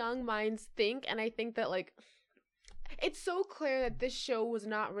that's how young minds think, and I think that like, it's so clear that this show was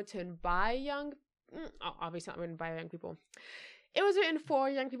not written by obviously not written by young people. It was written for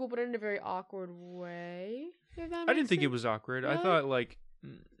young people, but in a very awkward way. I didn't think it was awkward. Really? I thought like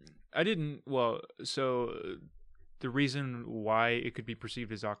I didn't. Well, so the reason why it could be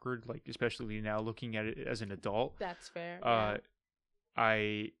perceived as awkward, like especially now looking at it as an adult, that's fair.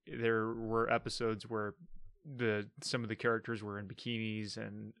 There were episodes where some of the characters were in bikinis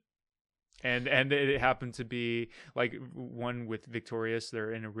and it happened to be like one with Victorious.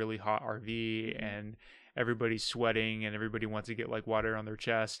 They're in a really hot RV and everybody's sweating and everybody wants to get like water on their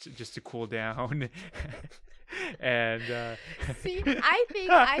chest just to cool down. And see,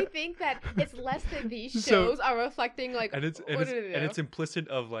 I think that it's less that these shows are reflecting like, and it's implicit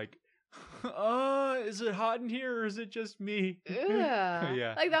of like, is it hot in here or is it just me?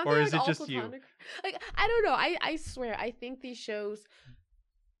 Yeah, like that, or is like, it just you? Like I don't know. I swear, I think these shows,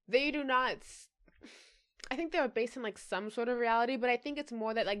 they do not. I think they're based on like some sort of reality, but I think it's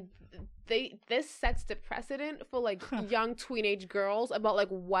more that like this sets the precedent for like young teenage girls about like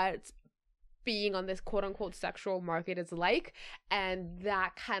what being on this quote unquote sexual market is like, and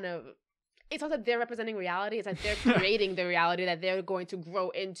that kind of, it's not that they're representing reality, it's that they're creating the reality that they're going to grow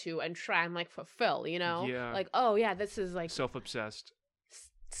into and try and like fulfill, you know? Yeah. Like, oh yeah, this is like self-obsessed,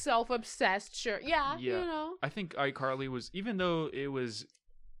 sure. Yeah. You know, I think iCarly was, even though it was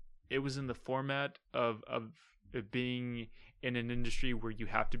in the format of being in an industry where you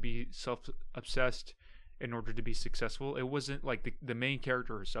have to be self-obsessed in order to be successful, it wasn't like the main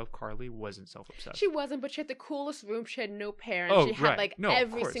character herself, Carly, wasn't self-obsessed. She wasn't, but she had the coolest room. She had no parents. Oh, she had right. like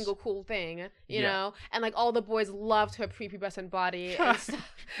every single cool thing, you know? And like all the boys loved her prepubescent body and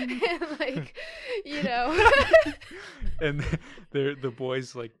stuff. And like, you know. And the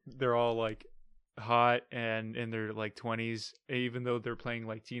boys, like, they're all like hot and in their like 20s, even though they're playing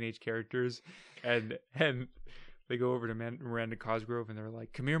like teenage characters, and they go over to Miranda Cosgrove and they're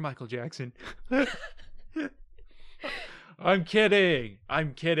like, "Come here, Michael Jackson." I'm kidding.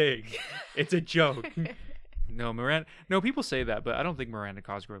 It's a joke. No, people say that, but I don't think Miranda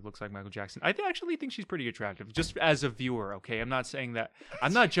Cosgrove looks like Michael Jackson. I actually think she's pretty attractive, just as a viewer. Okay, I'm not saying that.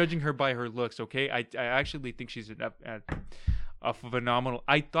 I'm not judging her by her looks. Okay, I actually think she's a phenomenal.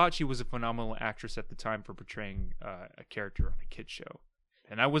 I thought she was a phenomenal actress at the time for portraying a character on a kids show,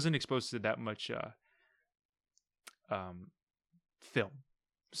 and I wasn't exposed to that much film.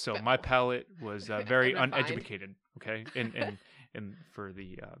 So my palate was very uneducated. Okay, and for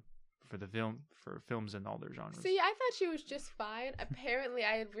films and all their genres. See, I thought she was just fine. Apparently,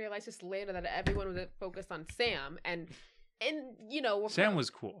 I had realized just later that everyone was focused on Sam, and you know, Sam was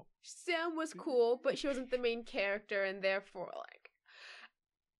cool. Sam was cool, but she wasn't the main character, and therefore, like,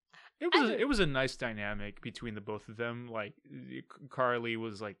 it was a nice dynamic between the both of them. Like, Carly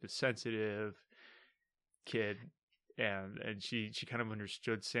was like the sensitive kid. And she kind of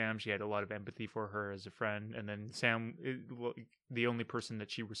understood Sam. She had a lot of empathy for her as a friend. And then Sam, the only person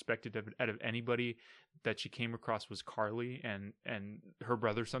that she respected out of anybody that she came across was Carly and her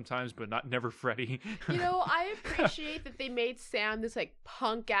brother sometimes, but never Freddie. You know, I appreciate that they made Sam this like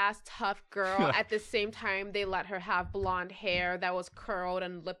punk ass tough girl. At the same time, they let her have blonde hair that was curled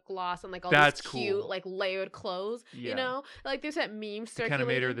and lip gloss and like all these cute like layered clothes. Yeah. You know, like there's that meme circulating. Kind of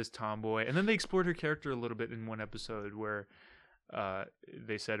made her this tomboy, and then they explored her character a little bit in one episode where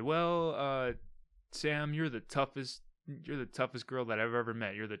they said, "Well, Sam, you're the toughest girl that I've ever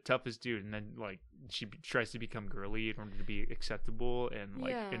met. You're the toughest dude." And then like she tries to become girly in order to be acceptable and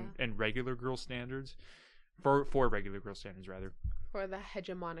like in regular girl standards, for regular girl standards rather. For the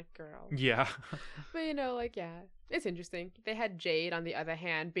hegemonic girl. Yeah. But you know, like, yeah, it's interesting. They had Jade on the other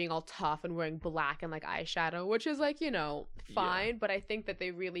hand being all tough and wearing black and like eyeshadow, which is like, you know, fine. Yeah. But I think that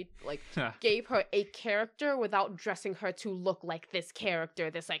they really like gave her a character without dressing her to look like this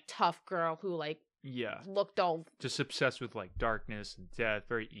character, this like tough girl who like looked all just obsessed with like darkness and death,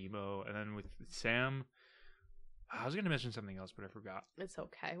 very emo. And then with Sam, I was gonna mention something else, but I forgot. It's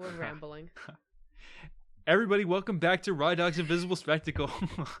okay, we're rambling. Everybody, welcome back to Rye Dog's Invisible Spectacle.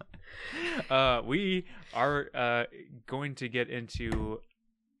 We are going to get into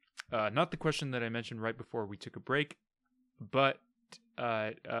not the question that I mentioned right before we took a break, but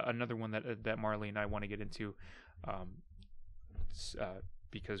another one that Marley and I want to get into,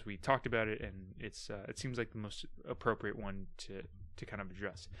 because we talked about it and it seems like the most appropriate one to kind of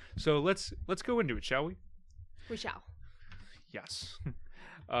address. So let's go into it, shall we? We shall. Yes.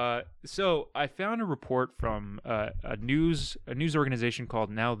 So I found a report from a news organization called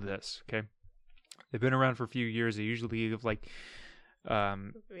Now This. Okay, they've been around for a few years. They usually have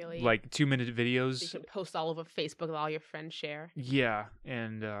Really? like 2-minute videos. You can post all over Facebook that all your friends share. Yeah,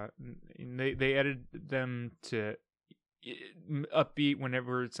 and they edited them to upbeat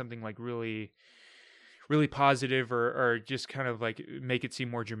whenever it's something like really positive, or just kind of like make it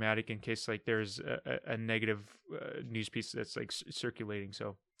seem more dramatic in case like there's a negative news piece that's like circulating.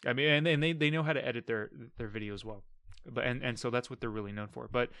 So I mean, and they know how to edit their videos well, but and so that's what they're really known for.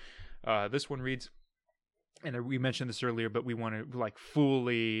 But this one reads, and we mentioned this earlier, but we want to like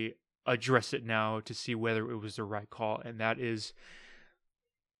fully address it now to see whether it was the right call, and that is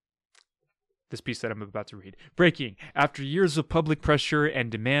this piece that I'm about to read. Breaking. After years of public pressure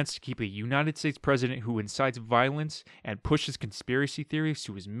and demands to keep a United States president who incites violence and pushes conspiracy theories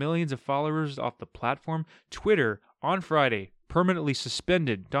to his millions of followers off the platform, Twitter on Friday permanently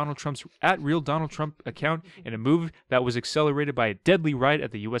suspended Donald Trump's @RealDonaldTrump account in a move that was accelerated by a deadly riot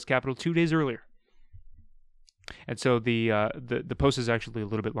at the U.S. Capitol 2 days earlier. And so the post is actually a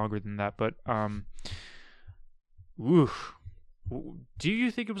little bit longer than that, but oof. Do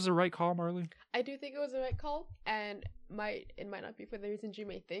you think it was the right call, Marley? I do think it was the right call, and it might not be for the reasons you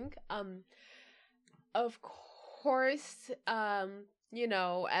may think. Of course, you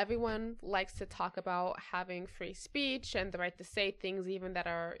know, everyone likes to talk about having free speech and the right to say things even that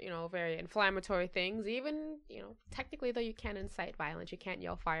are, you know, very inflammatory things. Even, you know, technically though, you can't incite violence. You can't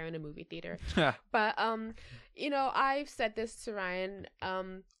yell fire in a movie theater. But, you know, I've said this to Ryan,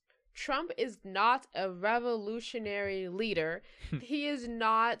 Trump is not a revolutionary leader. He is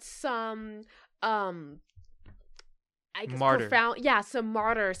not some I guess martyr. Some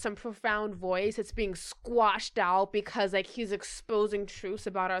martyr, some profound voice that's being squashed out because like he's exposing truths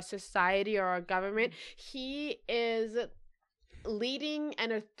about our society or our government. He is leading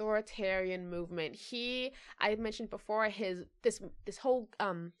an authoritarian movement. I mentioned before, this whole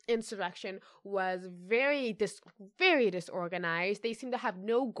insurrection was very disorganized. They seem to have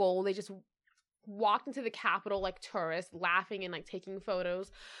no goal. They just walked into the Capitol like tourists, laughing and like taking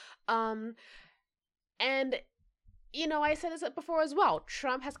photos. And you know, I said this before as well.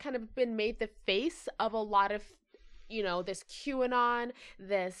 Trump has kind of been made the face of a lot of, you know, this QAnon,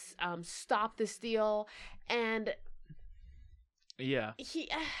 this stop the steal, and yeah,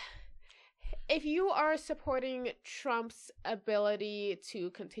 if you are supporting Trump's ability to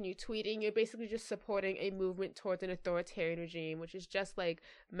continue tweeting, you're basically just supporting a movement towards an authoritarian regime, which is just like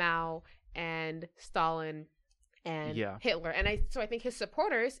Mao and Stalin and Hitler. And I think his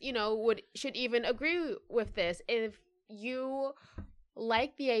supporters, you know, should even agree with this. If you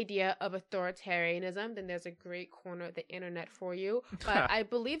like the idea of authoritarianism, then there's a great corner of the internet for you. But I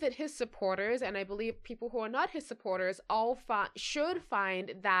believe that his supporters, and I believe people who are not his supporters, all should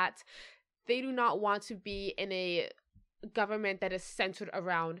find that they do not want to be in a government that is centered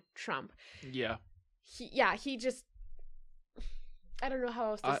around Trump. Yeah. He just, I don't know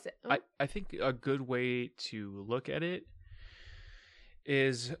how else to say. Oh? I think a good way to look at it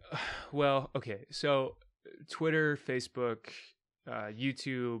is, well, okay, so Twitter, Facebook,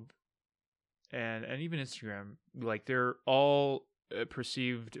 YouTube, and even Instagram, like they're all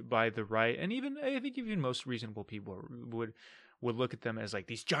perceived by the right, and even I think even most reasonable people would look at them as like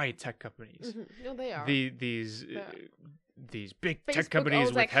these giant tech companies. Mm-hmm. No, they are. These big Facebook tech companies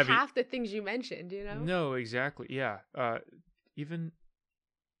with like heavy half the things you mentioned, you know? No, exactly. Yeah. Even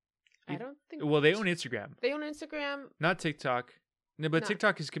I don't think. Well, they own Instagram. They own Instagram. Not TikTok. No, but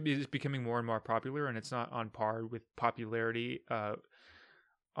TikTok is becoming more and more popular, and it's not on par with popularity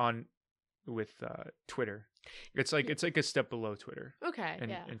with Twitter. It's like a step below Twitter. Okay.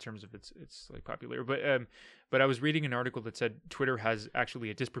 In terms of its like popular, but I was reading an article that said Twitter has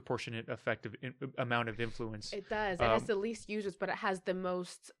actually a disproportionate amount of influence. It does. It has the least users, but it has the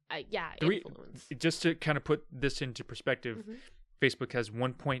most influence. Just to kind of put this into perspective, Facebook has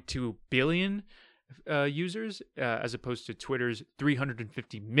 1.2 billion users as opposed to Twitter's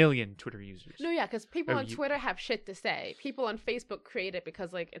 350 million Twitter users. No, yeah, because people on Twitter have shit to say. People on Facebook create it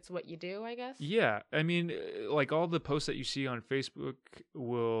because like it's what you do, I guess. Yeah, I mean, like all the posts that you see on Facebook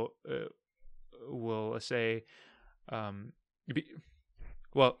will say,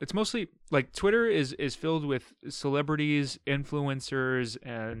 well, it's mostly like Twitter is filled with celebrities, influencers,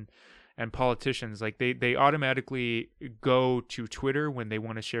 and politicians. Like they automatically go to Twitter when they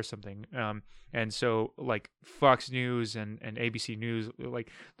want to share something. And so like Fox News and ABC News, like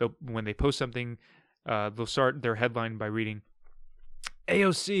when they post something, they'll start their headline by reading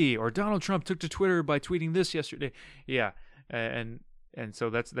AOC or Donald Trump took to Twitter by tweeting this yesterday. Yeah. And so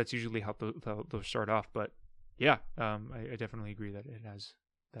that's usually how they'll start off. But Yeah, I definitely agree that it has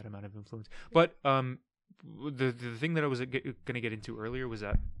that amount of influence. But the thing that I was going to get into earlier was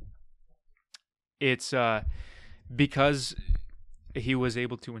that it's because he was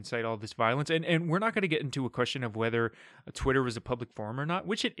able to incite all this violence, and we're not going to get into a question of whether Twitter was a public forum or not,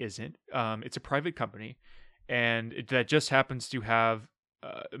 which it isn't. It's a private company, and that just happens to have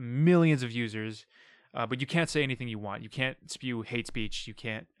millions of users, but you can't say anything you want. You can't spew hate speech. You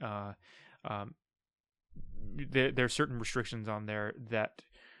can't. There are certain restrictions on there that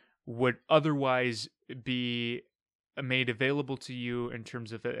would otherwise be made available to you in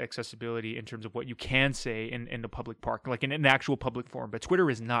terms of accessibility, in terms of what you can say in a public park, like in an actual public forum. But Twitter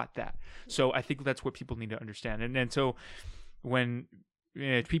is not that. So I think that's what people need to understand. And so when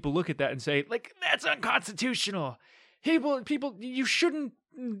people look at that and say, like, that's unconstitutional, people, you shouldn't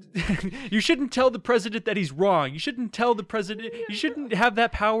tell the president that he's wrong. You shouldn't tell the president. You shouldn't have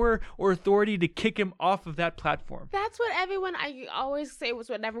that power or authority to kick him off of that platform. That's what I always say was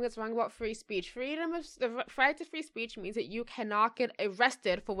what everyone gets wrong about free speech. The right to free speech means that you cannot get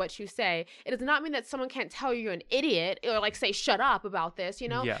arrested for what you say. It does not mean that someone can't tell you you're an idiot or like say shut up about this,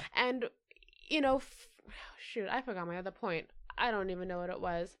 Yeah. And shoot, I forgot my other point. I don't even know what it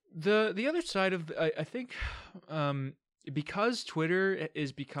was. The other side of I think because Twitter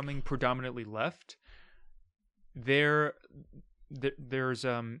is becoming predominantly left, there's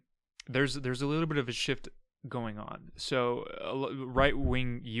a little bit of a shift going on. So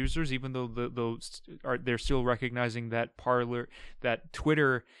right-wing users, even though they're still recognizing that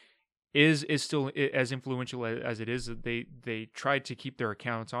Twitter is still as influential as it is, they tried to keep their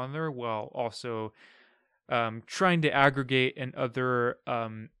accounts on there while also trying to aggregate and other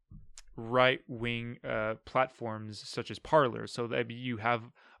right-wing platforms such as Parler, so that you have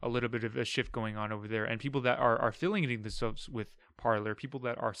a little bit of a shift going on over there, and people that are affiliating themselves with Parler, people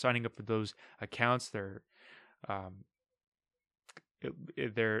that are signing up for those accounts, they're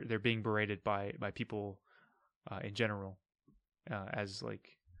being berated by people in general as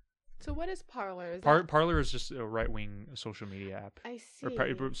like. So what is Parler? Parler is just a right-wing social media app. I see.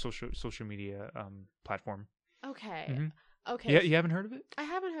 Or social media platform. Okay. Mm-hmm. Okay. Yeah, you haven't heard of it? I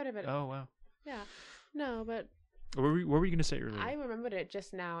haven't heard of it. Oh, wow. Yeah. No, but What were you going to say earlier? I remembered it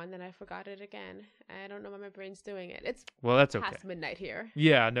just now, and then I forgot it again. I don't know why my brain's doing it. It's that's okay. Past midnight here.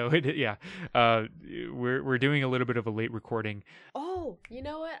 Yeah, no, yeah. We're doing a little bit of a late recording. Oh, you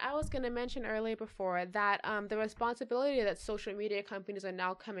know what? I was going to mention earlier before that the responsibility that social media companies are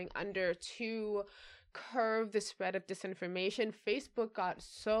now coming under to curb the spread of disinformation. Facebook got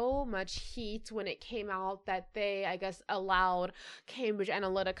so much heat when it came out that they, I guess, allowed Cambridge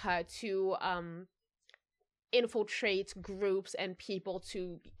Analytica to infiltrate groups and people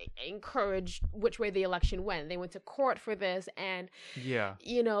to encourage which way the election went. They went to court for this, and yeah,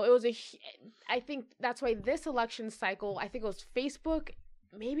 it was I think that's why this election cycle, I think it was Facebook,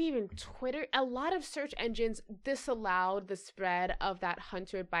 maybe even Twitter, a lot of search engines disallowed the spread of that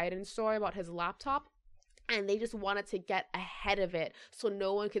Hunter Biden story about his laptop. And they just wanted to get ahead of it so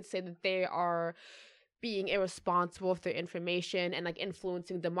no one could say that they are being irresponsible with their information and like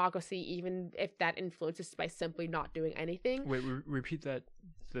influencing democracy, even if that influence is by simply not doing anything. Wait, repeat that.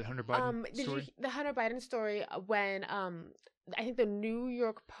 The Hunter Biden story? The Hunter Biden story when I think the New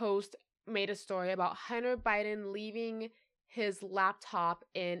York Post made a story about Hunter Biden leaving his laptop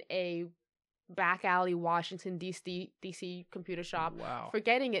in a back alley Washington, D.C. computer shop, wow,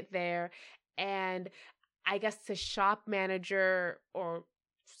 forgetting it there, and I guess the shop manager or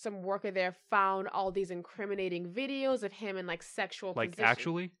some worker there found all these incriminating videos of him in like sexual positions.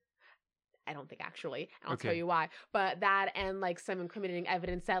 Actually? I don't think actually. I'll tell you why. But that and like some incriminating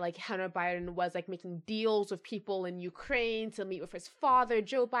evidence that like Hunter Biden was like making deals with people in Ukraine to meet with his father,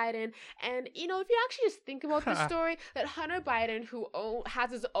 Joe Biden. And, if you actually just think about the story, that Hunter Biden, who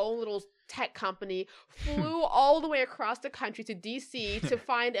has his own little tech company, flew all the way across the country to DC to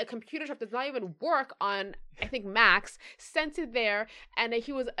find a computer shop that does not even work on, I think, Macs, sent it there, and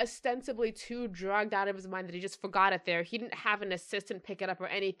he was ostensibly too drugged out of his mind that he just forgot it there. He didn't have an assistant pick it up or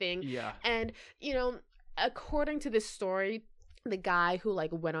anything. Yeah. And, according to this story, the guy who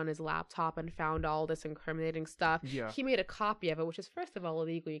like went on his laptop and found all this incriminating stuff, he made a copy of it, which is first of all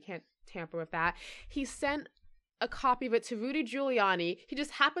illegal. You can't tamper with that. He sent a copy of it to Rudy Giuliani. He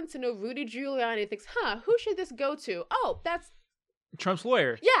just happens to know Rudy Giuliani, thinks, who should this go to? Oh, that's Trump's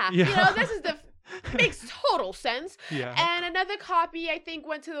lawyer. Yeah. This is makes total sense. Yeah. And another copy, I think,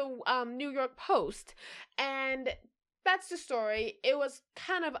 went to the New York Post. And that's the story. It was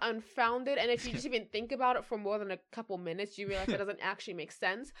kind of unfounded, and if you just even think about it for more than a couple minutes, you realize it doesn't actually make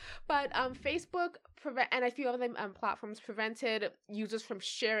sense. But Facebook and a few other platforms prevented users from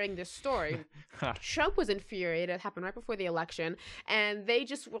sharing this story. Trump was infuriated. It happened right before the election, and they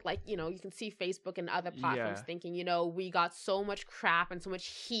just were like, you can see Facebook and other platforms thinking, we got so much crap and so much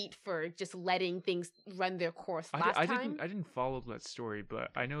heat for just letting things run their course last time. I didn't follow that story,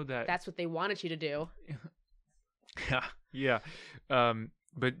 but I know that's what they wanted you to do. Yeah.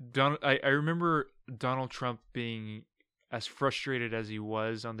 But I remember Donald Trump being as frustrated as he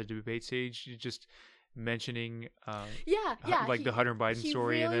was on the debate stage, just mentioning the Hunter Biden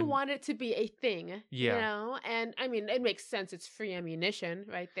story. He really and then wanted it to be a thing, and I mean, it makes sense. It's free ammunition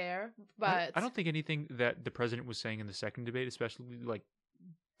right there. But I don't think anything that the president was saying in the second debate, especially,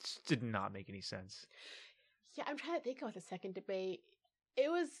 did not make any sense. Yeah, I'm trying to think of the second debate. It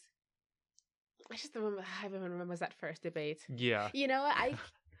was... I even remember that first debate. Yeah. I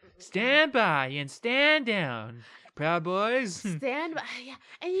stand by and stand down, Proud Boys. Stand by, yeah.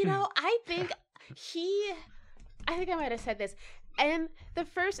 And I think I might have said this. And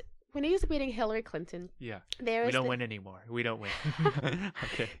when he was debating Hillary Clinton, we don't win anymore. We don't win.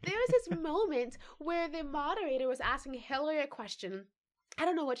 Okay. There was this moment where the moderator was asking Hillary a question. I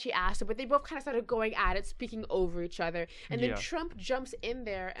don't know what she asked her, but they both kind of started going at it, speaking over each other. And then Trump jumps in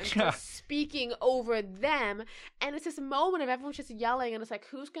there and starts speaking over them. And it's this moment of everyone just yelling, and it's like,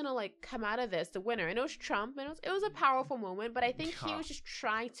 who's going to come out of this, the winner? And it was Trump, and it was a powerful moment, but I think he was just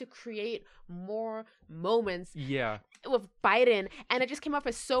trying to create more moments with Biden. And it just came off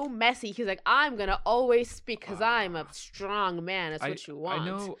as so messy. He's like, I'm going to always speak because I'm a strong man. That's what you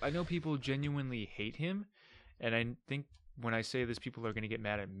want. I know people genuinely hate him, and I think when I say this, people are going to get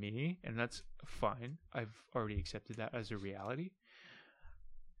mad at me, and that's fine. I've already accepted that as a reality.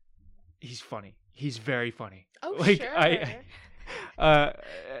 He's funny. He's very funny. Oh, sure.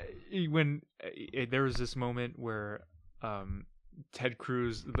 When there was this moment where Ted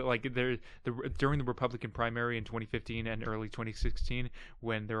Cruz, during the Republican primary in 2015 and early 2016,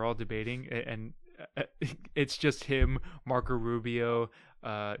 when they're all debating, and it's just him, Marco Rubio,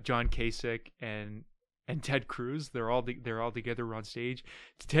 John Kasich, and Ted Cruz. They're all together on stage.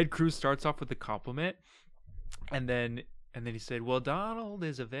 Ted Cruz starts off with a compliment, and then he said, "Well, Donald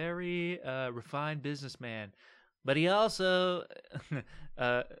is a very refined businessman, but he also,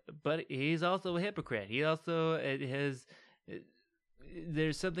 but he's also a hypocrite. He also has."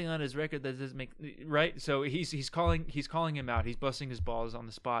 There's something on his record that doesn't make right. So he's calling him out. He's busting his balls on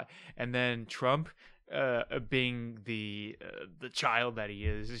the spot, and then Trump, being the child that he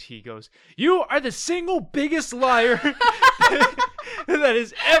is, he goes, "You are the single biggest liar that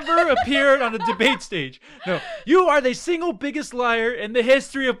has ever appeared on a debate stage. No, you are the single biggest liar in the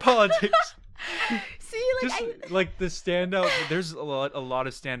history of politics." See, the standout. There's a lot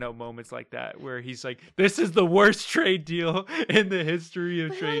of standout moments like that where he's like, "This is the worst trade deal in the history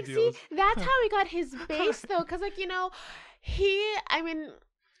of trade deals." See, that's how he got his base, though, because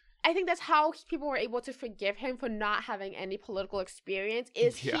I think that's how people were able to forgive him for not having any political experience.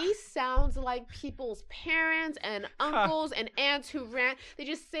 He sounds like people's parents and uncles and aunts who rant. They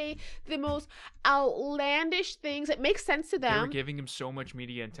just say the most outlandish things. It makes sense to them. They were giving him so much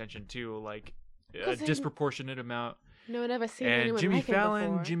media attention too, a disproportionate amount. No one ever seen and anyone Jimmy like Fallon,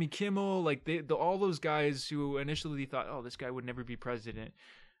 him before. Jimmy Kimmel, all those guys who initially thought, "Oh, this guy would never be president,"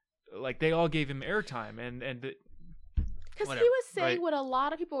 they all gave him airtime, and because he was saying what a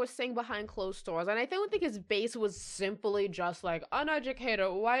lot of people were saying behind closed doors. And I don't think his base was simply just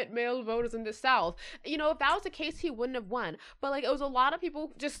uneducated white male voters in the South. If that was the case, he wouldn't have won. But it was a lot of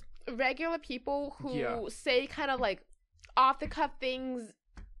people, just regular people who say kind of off the cuff things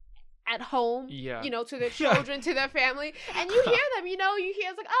at home, to their children, to their family, and you hear them, you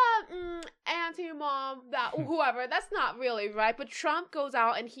hear it's auntie, mom, that whoever. That's not really right. But Trump goes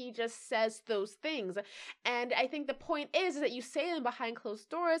out and he just says those things, and I think the point is that you say them behind closed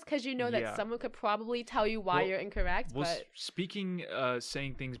doors because that someone could probably tell you why you're incorrect. Well, but speaking,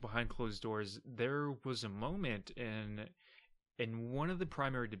 saying things behind closed doors, there was a moment in one of the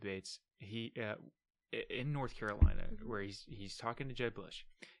primary debates, he in North Carolina, where he's talking to Jeb Bush.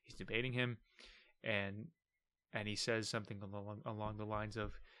 He's debating him, and he says something along the lines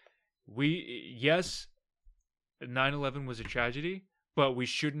of, yes, 9/11 was a tragedy, but we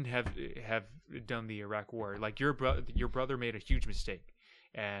shouldn't have done the Iraq War. Your brother made a huge mistake,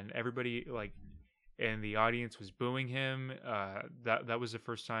 and everybody in the audience was booing him. That was the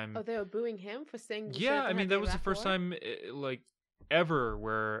first time. Oh, they were booing him for saying. Yeah, that was the first time ever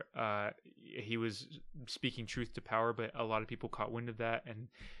where he was speaking truth to power, but a lot of people caught wind of that,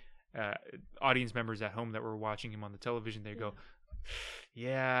 audience members at home that were watching him on the television, they go,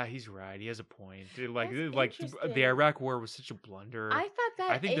 yeah, he's right. He has a point. Like the Iraq War was such a blunder. I thought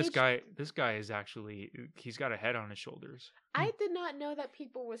that I think this guy is actually, he's got a head on his shoulders. I did not know that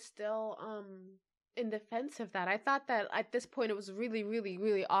people were still in defense of that. I thought that at this point it was really, really,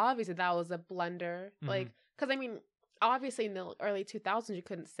 really obvious that was a blunder. Mm-hmm. Like, because I mean, obviously in the early 2000s you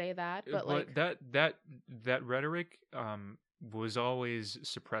couldn't say that, but like that rhetoric was always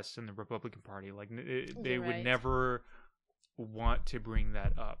suppressed in the Republican Party. Like they would never want to bring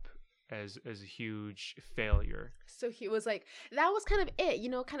that up as a huge failure. So he was like, that was kind of it, you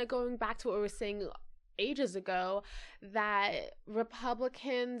know, kind of going back to what we were saying ages ago, that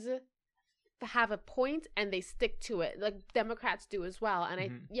Republicans have a point and they stick to it, like Democrats do as well.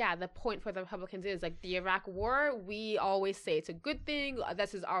 And the point for the Republicans is like the Iraq War, we always say it's a good thing,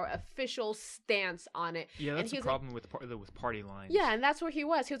 this is our official stance on it. That's the problem with party lines. Yeah, and that's where he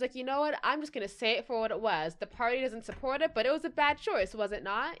was like, you know what, I'm just gonna say it for what it was. The party doesn't support it, but it was a bad choice, was it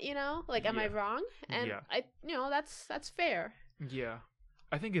not? You know, like, am I wrong? And I, you know, that's fair. Yeah,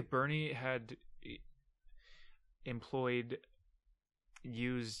 I think if Bernie had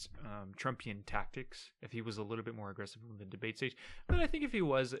used Trumpian tactics, if he was a little bit more aggressive on the debate stage, but I think if he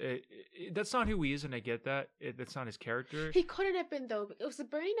was, that's not who he is, and I get that. That's not his character. He couldn't have been, though. It was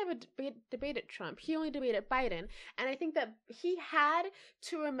Bernie never debated Trump. He only debated Biden, and I think that he had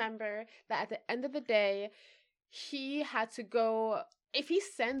to remember that at the end of the day, he had to go. If he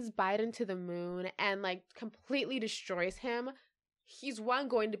sends Biden to the moon and like completely destroys him, he's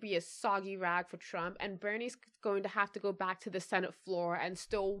going to be a soggy rag for Trump, and Bernie's going to have to go back to the Senate floor and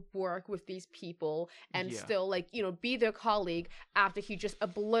still work with these people and still, like, you know, be their colleague after he just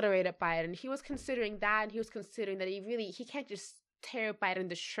obliterated Biden. He was considering that, and he was considering that he can't just tear Biden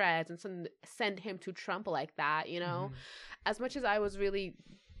to shreds and send him to Trump like that, you know? As much as I was really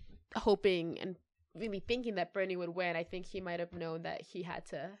hoping and really thinking that Bernie would win, I think he might have known that he had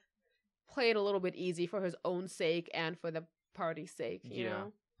to play it a little bit easy for his own sake and for the party's sake, you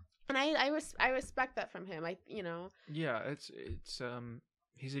know. And I respect that from him. It's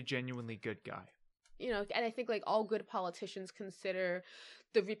he's a genuinely good guy, you know. And I think like all good politicians consider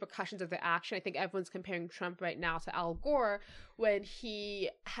the repercussions of their action. I think everyone's comparing Trump right now to Al Gore, when he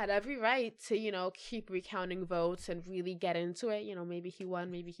had every right to, you know, keep recounting votes and really get into it. You know, maybe he won,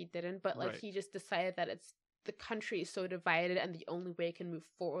 maybe he didn't, but like he just decided that the country is so divided and the only way it can move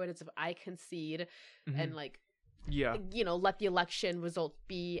forward is if I concede and like, you know, let the election results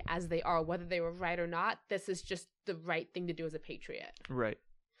be as they are, whether they were right or not. This is just the right thing to do as a patriot. Right.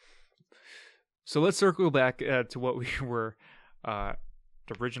 So let's circle back to what we were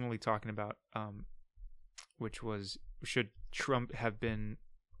originally talking about, which was, should Trump have been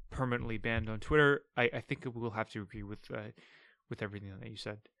permanently banned on Twitter? I think we'll have to agree with everything that you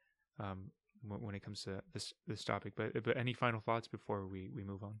said when it comes to this topic. But any final thoughts before we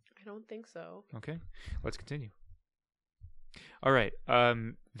move on? I don't think so. Okay, let's continue. All right.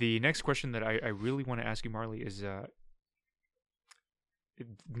 The next question that I really want to ask you, Marley, is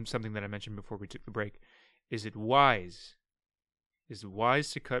something that I mentioned before we took the break. Is it wise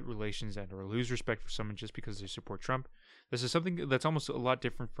to cut relations and or lose respect for someone just because they support Trump? This is something that's almost a lot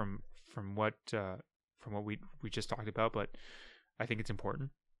different from what we just talked about, but I think it's important.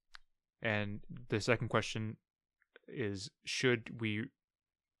 And the second question is, should we?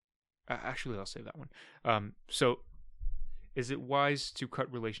 Actually, I'll say that one. So, is it wise to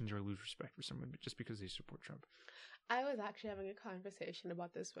cut relations or lose respect for someone just because they support Trump? I was actually having a conversation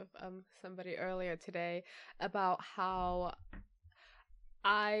about this with somebody earlier today about how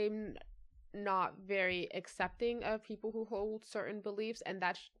I'm not very accepting of people who hold certain beliefs, and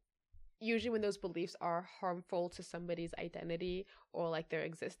that's usually when those beliefs are harmful to somebody's identity or like their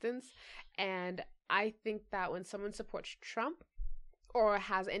existence. And I think that when someone supports Trump or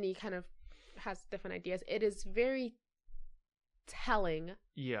has different ideas, it is very telling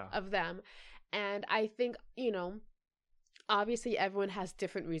of them. And I think, you know, obviously everyone has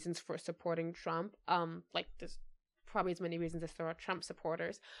different reasons for supporting Trump. Like there's probably as many reasons as there are Trump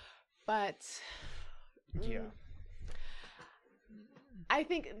supporters, but I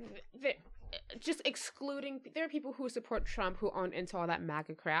think just excluding, there are people who support Trump who aren't into all that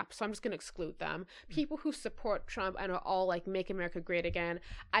MAGA crap, so I'm just going to exclude them. People who support Trump and are all like, make America great again,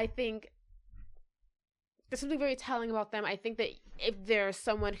 I think there's something very telling about them. I think that if there's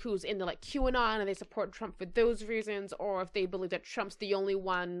someone who's into like QAnon and they support Trump for those reasons, or if they believe that Trump's the only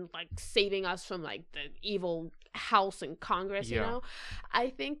one like saving us from like the evil House and Congress, you know, I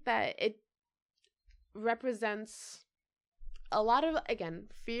think that it represents a lot of, again,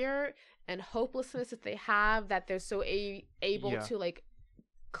 fear and hopelessness that they have, that they're so able to like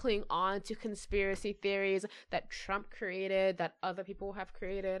cling on to conspiracy theories that Trump created, that other people have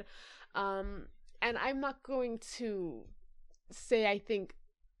created. And I'm not going to say I think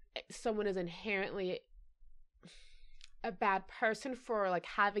someone is inherently a bad person for like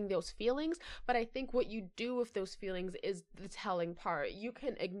having those feelings, but I think what you do with those feelings is the telling part. You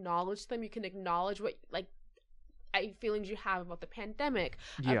can acknowledge them, you can acknowledge what like feelings you have about the pandemic,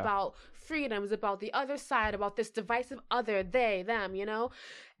 about freedoms, about the other side, about this divisive other, they, them, you know?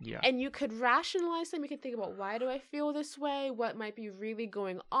 Yeah. And you could rationalize them. You can think about, why do I feel this way? What might be really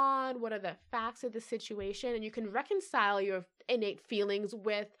going on? What are the facts of the situation? And you can reconcile your innate feelings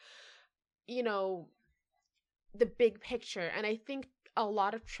with, you know, the big picture. And I think a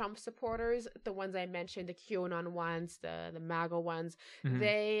lot of Trump supporters, the ones I mentioned, the QAnon ones, the MAGA ones,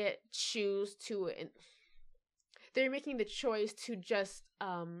 they choose to... They're making the choice to just,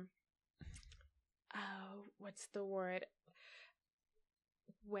 what's the word?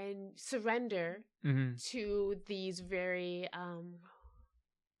 Surrender to these very,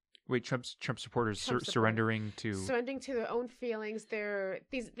 Wait, Trump supporters surrendering to their own feelings,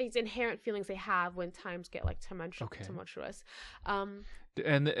 these inherent feelings they have when times get like tumultuous.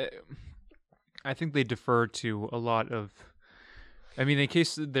 And I think they defer to a lot of, I mean, in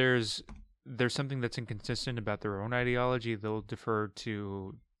case there's something that's inconsistent about their own ideology, they'll defer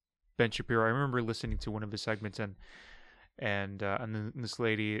to Ben Shapiro. I remember listening to one of his segments, and then this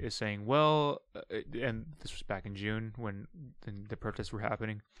lady is saying, well, and this was back in June when the protests were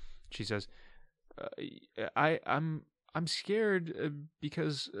happening. She says, I'm scared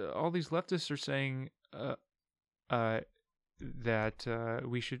because all these leftists are saying that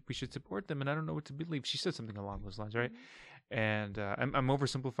we should support them, and I don't know what to believe. She said something along those lines, right? And I'm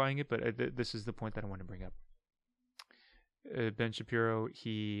oversimplifying it, but this is the point that I want to bring up. Ben Shapiro,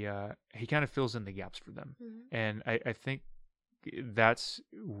 he kind of fills in the gaps for them, and I think that's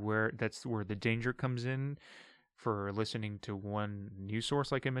where the danger comes in for listening to one news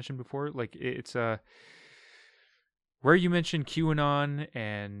source, like I mentioned before. Like it's where you mentioned QAnon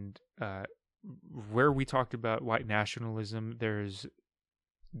and where we talked about white nationalism. There's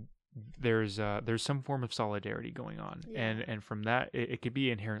some form of solidarity going on, and from that it could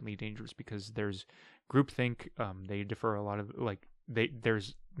be inherently dangerous because there's groupthink. They defer a lot of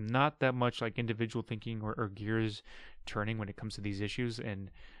there's not that much like individual thinking or gears turning when it comes to these issues,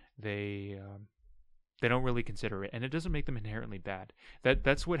 and they don't really consider it, and it doesn't make them inherently bad.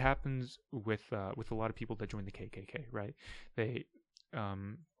 That's what happens with a lot of people that join the KKK, right? They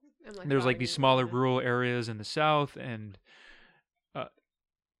there's like these smaller rural areas in the South, and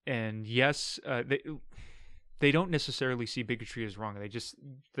yes, they don't necessarily see bigotry as wrong. They just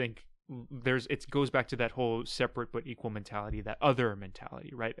think it goes back to that whole separate but equal mentality, that other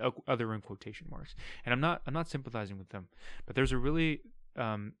mentality, right? Other in quotation marks. And I'm not sympathizing with them, but there's a really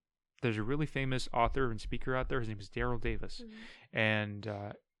famous author and speaker out there. His name is Daryl Davis, and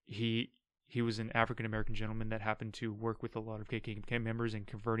he was an African American gentleman that happened to work with a lot of KKK members and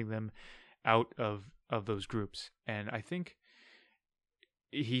converting them out of those groups. And I think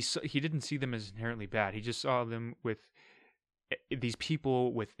he didn't see them as inherently bad. He just saw them with these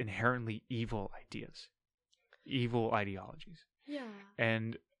people with inherently evil ideas, evil ideologies. Yeah.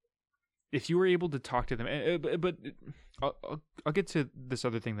 And if you were able to talk to them, but I'll get to this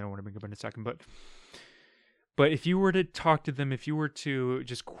other thing that I want to bring up in a second. But if you were to talk to them, if you were to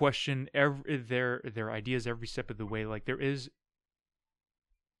just question their ideas every step of the way, like there's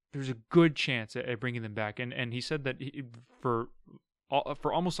a good chance at bringing them back. And he said that for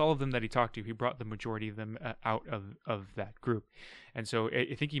almost all of them that he talked to, he brought the majority of them out of that group. And so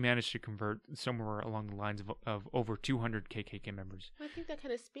I think he managed to convert somewhere along the lines of over 200 KKK members. I think that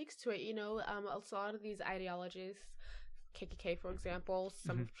kind of speaks to it. You know, a lot of these ideologies, KKK, for example,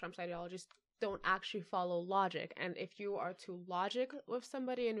 some of Trump's ideologies don't actually follow logic. And if you are to logic with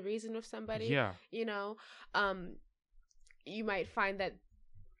somebody and reason with somebody, you know, you might find that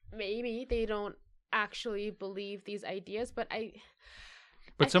maybe they don't actually believe these ideas, but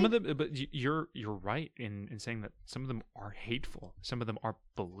you're right in saying that some of them are hateful, some of them are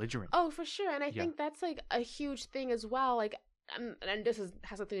belligerent. Oh, for sure. And I think that's like a huge thing as well. Like, and this has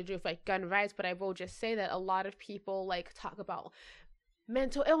something to do with like gun rights, but I will just say that a lot of people like talk about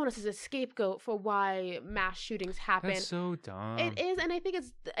mental illness as a scapegoat for why mass shootings happen. That's so dumb. It is, and I think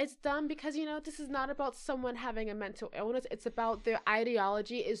it's dumb because, you know, this is not about someone having a mental illness. It's about their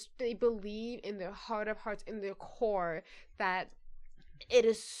ideology. Is they believe in their heart of hearts, in their core, that it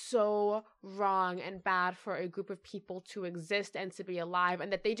is so wrong and bad for a group of people to exist and to be alive,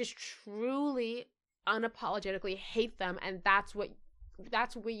 and that they just truly, unapologetically hate them. And that's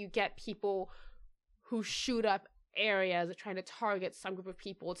where you get people who shoot up areas, trying to target some group of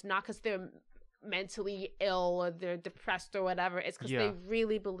people. It's not because they're mentally ill or they're depressed or whatever. It's because they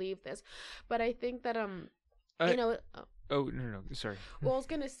really believe this. But I think that you know. Oh, no, sorry. Well, I was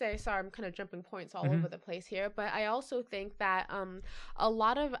going to say, sorry, I'm kind of jumping points all over the place here, but I also think that a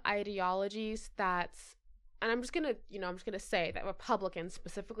lot of ideologies that's, and I'm just going to say that Republicans,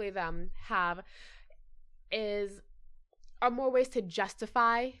 specifically them, are more ways to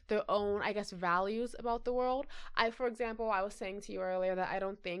justify their own, I guess, values about the world. For example, I was saying to you earlier that I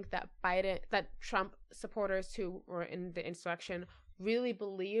don't think that Trump supporters who were in the insurrection really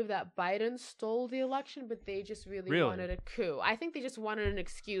believe that Biden stole the election, but they just really wanted a coup. I think they just wanted an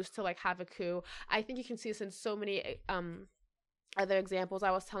excuse to like have a coup. I think you can see this in so many other examples. I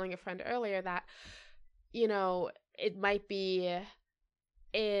was telling a friend earlier that, you know, it might be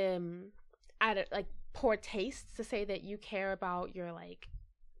poor taste to say that you care about your like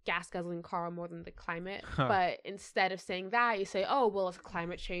gas guzzling car more than the climate, but instead of saying that, you say, oh, well, is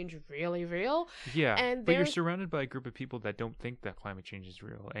climate change really real? Yeah, but you're surrounded by a group of people that don't think that climate change is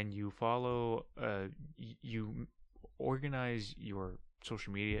real, and you follow you organize your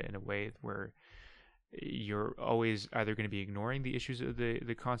social media in a way where you're always either going to be ignoring the issues of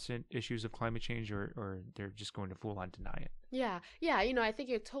the constant issues of climate change, or they're just going to full on deny it. Yeah, you know, I think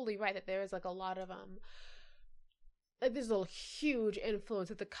you're totally right that there is like a lot of like there's a huge influence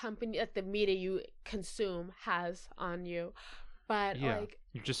that the media you consume has on you, but like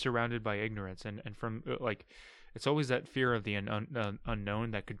you're just surrounded by ignorance, and from like it's always that fear of the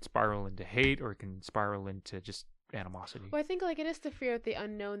unknown that could spiral into hate or can spiral into just animosity. Well, I think like it is the fear of the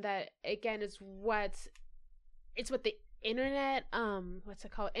unknown that again is what the internet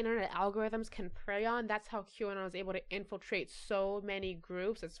internet algorithms can prey on. That's how QAnon was able to infiltrate so many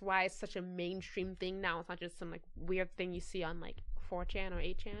groups. That's why it's such a mainstream thing now. It's not just some like weird thing you see on like 4chan or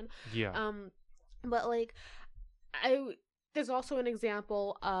 8chan. Yeah. But like there's also an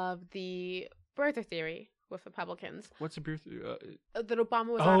example of the birther theory with Republicans. What's a birth? That Obama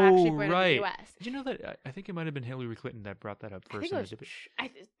was not actually born in the U.S. Did you know that? I think it might have been Hillary Clinton that brought that up first.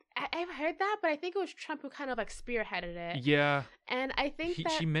 I've heard that, but I think it was Trump who kind of like spearheaded it. Yeah. And I think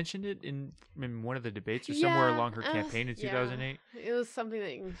she mentioned it in one of the debates or somewhere along her campaign in 2008. It was something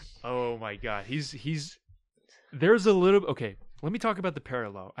that. Oh my God, there's a little. Okay, let me talk about the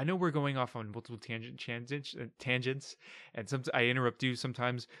parallel. I know we're going off on multiple tangents, and sometimes I interrupt you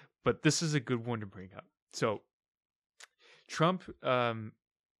sometimes, but this is a good one to bring up. So, Trump,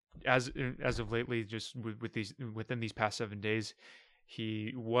 as of lately, just within these past 7 days,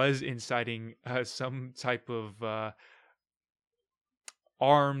 he was inciting some type of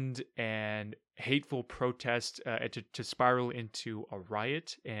armed and hateful protest to spiral into a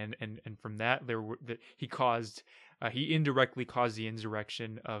riot, and from that he indirectly caused the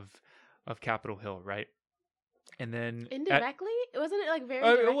insurrection of Capitol Hill, right? And then indirectly, wasn't it like very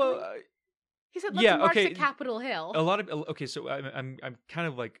directly? He said, "Let's march to Capitol Hill." So I'm kind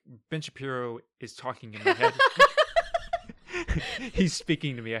of like Ben Shapiro is talking in my head. He's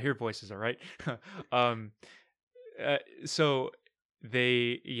speaking to me. I hear voices. All right. So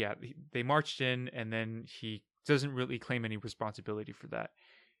they marched in, and then he doesn't really claim any responsibility for that.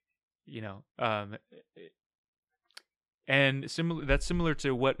 You know, and that's similar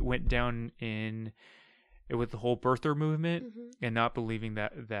to what went down with the whole birther movement, and not believing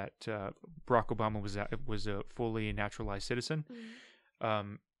that Barack Obama was a fully naturalized citizen,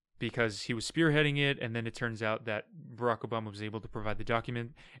 because he was spearheading it, and then it turns out that Barack Obama was able to provide the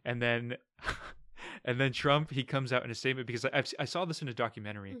document, and then Trump, he comes out in a statement, because I saw this in a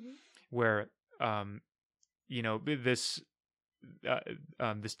documentary where you know, this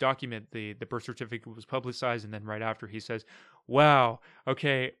document, the birth certificate was publicized, and then right after he says, "Wow,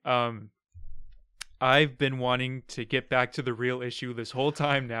 okay, I've been wanting to get back to the real issue this whole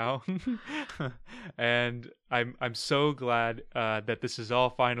time now," and I'm so glad that this is all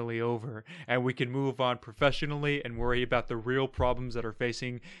finally over, and we can move on professionally and worry about the real problems that are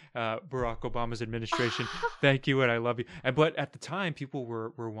facing Barack Obama's administration. Thank you, and I love you. But at the time, people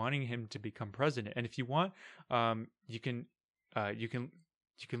were wanting him to become president, and if you want, you can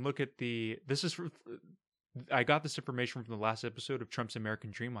look at this is. I got this information from the last episode of Trump's American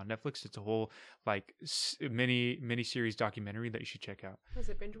Dream on Netflix. It's a whole like mini series documentary that you should check out. Was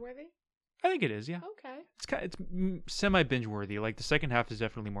it binge worthy? I think it is. Yeah. Okay. It's semi binge worthy. Like the second half is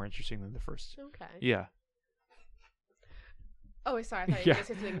definitely more interesting than the first. Okay. Yeah. Oh, sorry. I thought you were going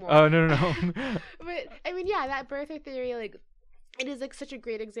to say something more. Oh no. But I mean, yeah, that birther theory, like, it is like such a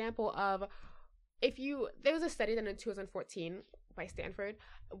great example of there was a study done in 2014 by Stanford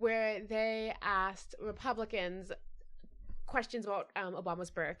where they asked Republicans questions about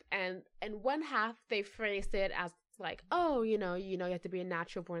Obama's birth, and one half they phrased it as like, oh, you have to be a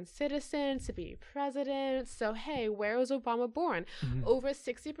natural born citizen to be president. So, hey, where was Obama born? Mhm. Over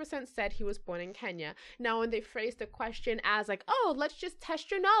 60% said he was born in Kenya. Now, when they phrased the question as like, oh, let's just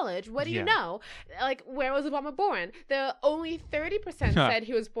test your knowledge. What do you know? Like, where was Obama born? The only 30% said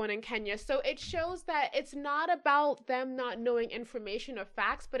he was born in Kenya. So it shows that it's not about them not knowing information or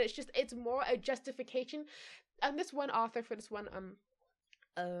facts, but it's more a justification. And this one author for this one,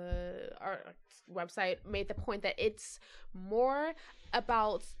 our website made the point that it's more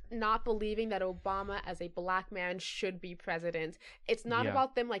about not believing that Obama as a black man should be president. It's not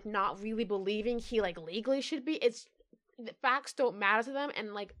about them like not really believing he like legally should be. It's the facts don't matter to them,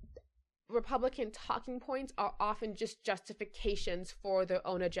 and like Republican talking points are often just justifications for their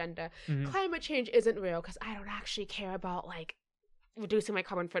own agenda. Climate change isn't real because I don't actually care about like reducing my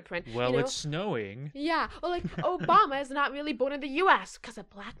carbon footprint. Well, it's snowing. Yeah. Or like Obama is not really born in the US because a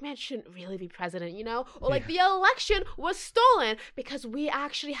black man shouldn't really be president, Or like the election was stolen because we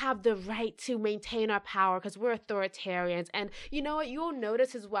actually have the right to maintain our power because we're authoritarians. And you know what? You'll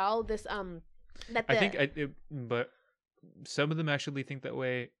notice as well this that but some of them actually think that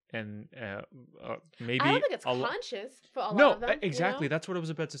way, and maybe I don't think it's conscious for a lot of them. No, exactly. That's what I was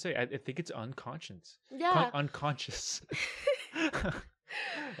about to say. I think it's unconscious. Yeah. Unconscious.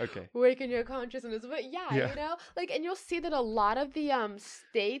 Okay. Waken your consciousness. But like, and you'll see that a lot of the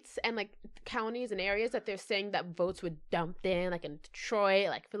states and like counties and areas that they're saying that votes were dumped in, like in Detroit,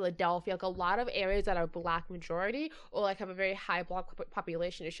 like Philadelphia, like a lot of areas that are black majority or like have a very high black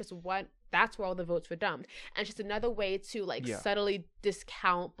population. It's just that's where all the votes were dumped. And it's just another way to like subtly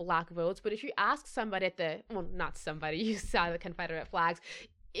discount black votes. But if you ask somebody not somebody, you saw the Confederate flags.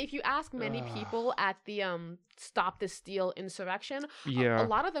 If you ask many people at the Stop the Steal insurrection, a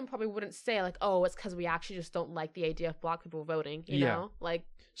lot of them probably wouldn't say like, oh, it's because we actually just don't like the idea of black people voting, you know? Like,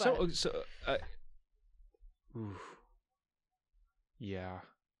 now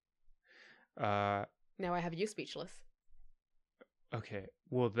I have you speechless. Okay.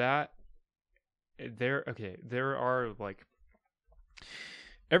 Well, there are like,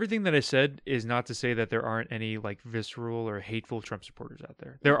 everything that I said is not to say that there aren't any like visceral or hateful Trump supporters out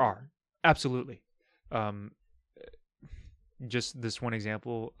there. There are, absolutely. Just this one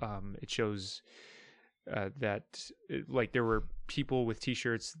example, it shows that like there were people with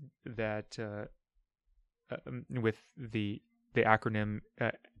T-shirts that with the acronym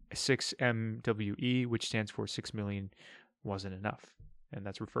 6MWE, which stands for 6 million wasn't enough, and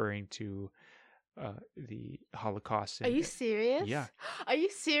that's referring to the Holocaust. Are you serious? Yeah. Are you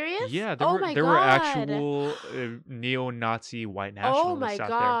serious? Yeah, there were actual neo-Nazi white nationalists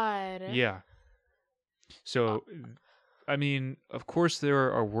out there. Yeah. So, I mean, of course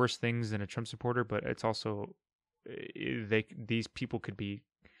there are worse things than a Trump supporter, but it's also these people could be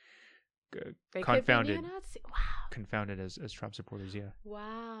confounded. Wow. Confounded as Trump supporters. Yeah.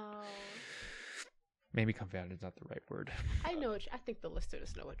 Wow. Maybe confounded is not the right word. I know. I think the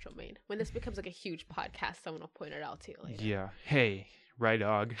listeners know what you'll mean. When this becomes like a huge podcast, someone will point it out to you later. Yeah. Hey, Rye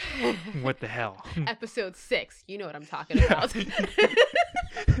Dog. What the hell? Episode 6. You know what I'm talking about.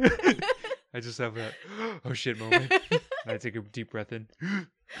 I just have that oh shit moment. I take a deep breath in.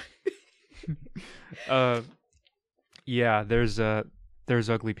 Yeah, there's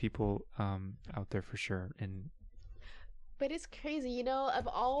ugly people out there for sure, and but it's crazy, of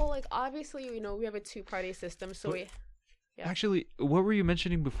all, like, obviously, we have a two-party system, so Actually, what were you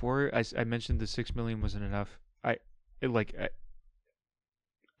mentioning before? I mentioned the 6 million wasn't enough. I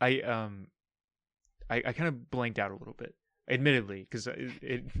kind of blanked out a little bit, admittedly, because I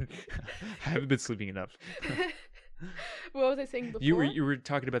haven't been sleeping enough. What was I saying before? You were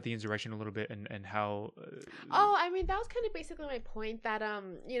talking about the insurrection a little bit and how. I mean, that was kind of basically my point. That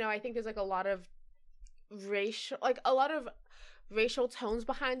I think there's like a lot of racial tones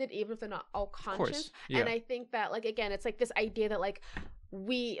behind it, even if they're not all conscious. Yeah. And I think that, like, again, it's like this idea that like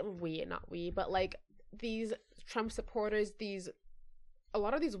but like these Trump supporters, a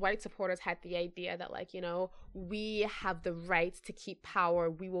lot of these white supporters had the idea that, like, we have the right to keep power.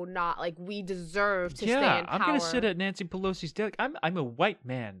 We will not, like, we deserve to stay in power. I'm gonna sit at Nancy Pelosi's desk. I'm a white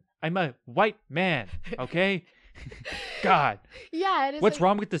man. I'm a white man. Okay. God. Yeah. It is. What's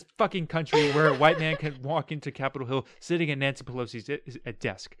wrong with this fucking country where a white man can walk into Capitol Hill sitting at Nancy Pelosi's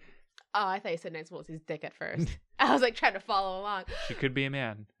desk? Oh, I thought you said Nancy Pelosi's dick at first. I was like trying to follow along. She could be a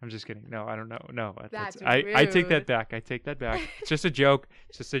man. I'm just kidding. No, I don't know. No, that's rude. I take that back. It's just a joke.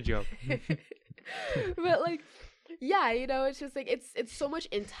 It's just a joke. But like, yeah, it's just like it's so much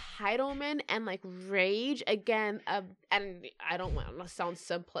entitlement and like rage again. And I don't want to sound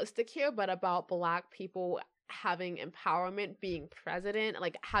simplistic here, but about Black people having empowerment, being president,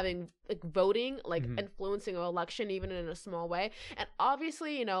 like having like voting, like influencing an election even in a small way. And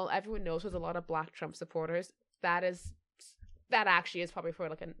obviously, you know, everyone knows there's a lot of Black Trump supporters. That actually is probably for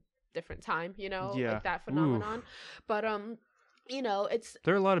like a different time, you know, like that phenomenon. Oof. But you know,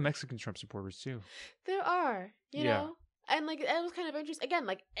 there are a lot of Mexican Trump supporters too. There are, you know, and like it was kind of interesting. Again,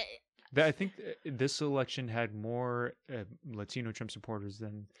 like I think this election had more Latino Trump supporters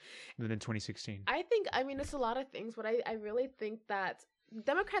than in 2016. I mean, it's a lot of things, but I really think that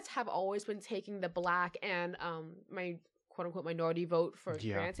Democrats have always been taking the Black and my quote unquote minority vote for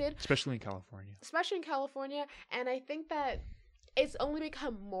granted, especially in California. And I think that it's only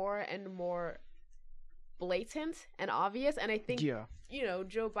become more and more blatant and obvious. And I think, you know,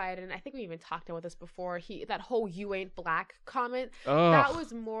 Joe Biden, I think we even talked about this before, that whole "you ain't black" comment, that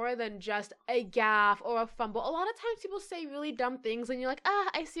was more than just a gaffe or a fumble. A lot of times people say really dumb things and you're like,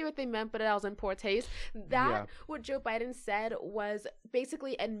 I see what they meant, but it was in poor taste. What Joe Biden said was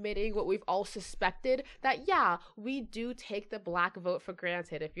basically admitting what we've all suspected, that we do take the Black vote for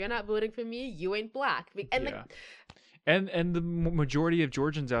granted. If you're not voting for me, you ain't black. And the majority of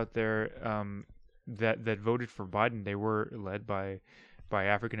Georgians out there that voted for Biden, they were led by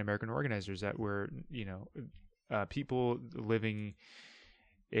African American organizers that were, you know, people living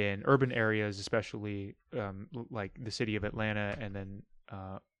in urban areas, especially like the city of Atlanta, and then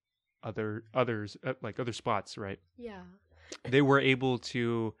others like other spots, right? Yeah. They were able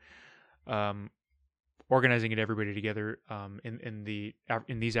to organize and get everybody together in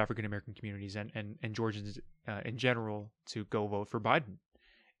these African American communities and Georgians in general to go vote for Biden,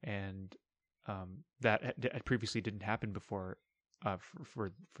 and that previously didn't happen before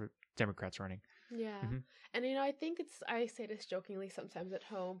for Democrats running. Yeah. And you know, I think I say this jokingly sometimes at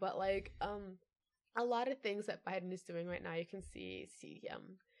home, but like a lot of things that Biden is doing right now, you can see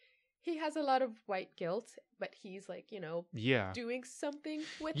he has a lot of white guilt, but he's like, you know, doing something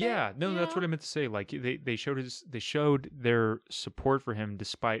with it. Yeah, no, that's what I meant to say. Like they showed their support for him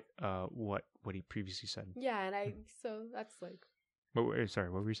despite what he previously said. Yeah, and so that's like. Sorry,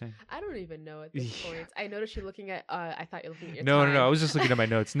 what were you saying? I don't even know at this point. I noticed you looking at. I thought you were looking at your No, time. I was just looking at my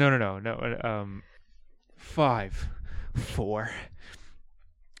notes. No. 5, 4,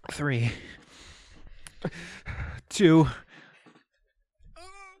 3, 2,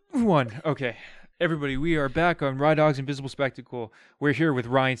 1. Okay, everybody, we are back on Rye Dog's Invisible Spectacle. We're here with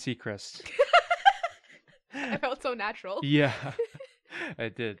Ryan Seacrest. I felt so natural. Yeah, I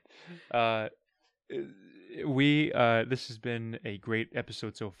did. This has been a great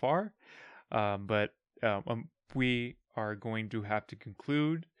episode so far, but we are going to have to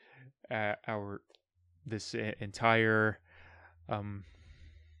conclude this entire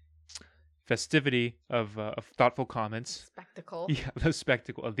festivity of thoughtful comments. Spectacle. Yeah, the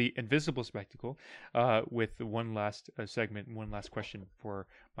spectacle of the invisible spectacle, with one last segment, one last question for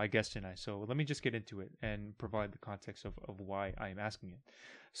my guest and I. So let me just get into it and provide the context of why I am asking it.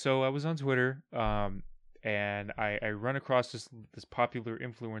 So I was on Twitter, and I run across this popular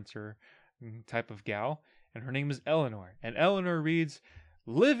influencer type of gal, and her name is Eleanor. And Eleanor reads,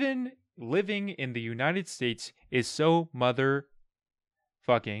 living in the United States is so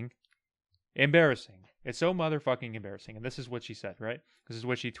motherfucking embarrassing. It's so motherfucking embarrassing. And this is what she said, right? This is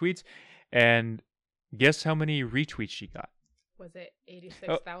what she tweets. And guess how many retweets she got? Was it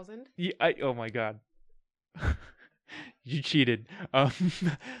 86,000? Oh my God. You cheated.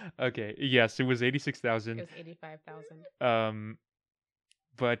 Okay. Yes, it was 86,000. It was 85,000.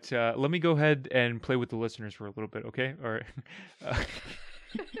 But let me go ahead and play with the listeners for a little bit, okay? Or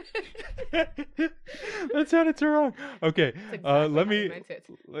that sounded so wrong. Okay. Exactly let me.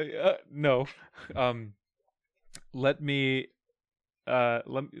 No. Let me.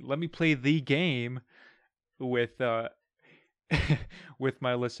 Let me play the game with with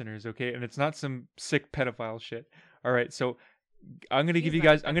my listeners, okay? And it's not some sick pedophile shit. All right, so I'm gonna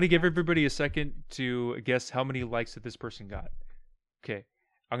give everybody a second to guess how many likes that this person got. Okay,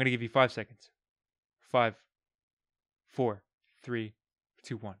 I'm gonna give you 5 seconds. 5, 4, 3,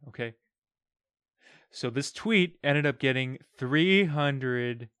 2, 1. Okay. So this tweet ended up getting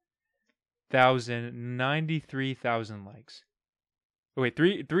 393,000 likes. Oh, wait,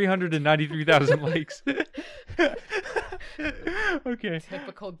 393,000 likes. Okay.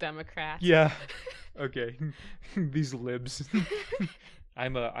 Typical Democrat. Yeah. Okay. These libs.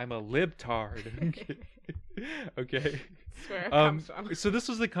 I'm a libtard. Okay. Swear it comes from. So this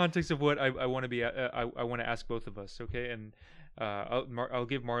was the context of what I want to be. I want to ask both of us. Okay, and I'll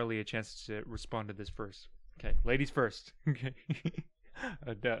give Marley a chance to respond to this first. Okay, ladies first. Okay.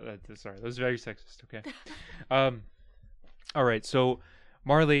 Sorry, that was very sexist. Okay. All right. So,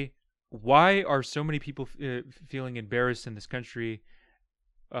 Marley, why are so many people feeling embarrassed in this country?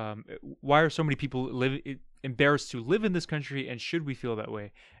 Why are so many people embarrassed to live in this country, and should we feel that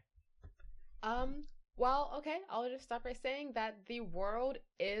way? Well, okay, I'll just start by saying that the world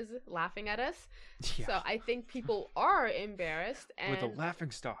is laughing at us. Yeah. So I think people are embarrassed. And, with a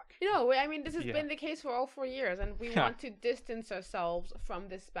laughing stock. I mean, this has been the case for all 4 years, and we want to distance ourselves from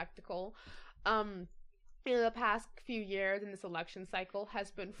this spectacle. The past few years in this election cycle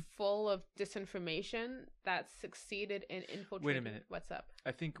has been full of disinformation that succeeded in infiltrating. Wait a minute. What's up?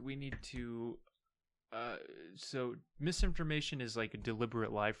 I think we need to... so misinformation is like a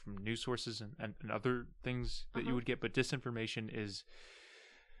deliberate lie from news sources and other things that you would get, but disinformation is,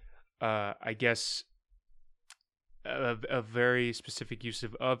 I guess, a very specific use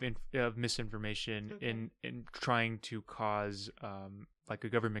of misinformation in trying to cause like a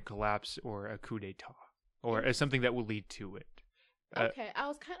government collapse or a coup d'état or something that will lead to it. Okay, I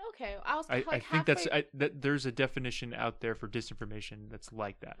was think that there's a definition out there for disinformation that's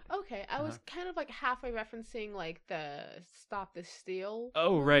like that. Okay, I was kind of like halfway referencing like the Stop the Steal.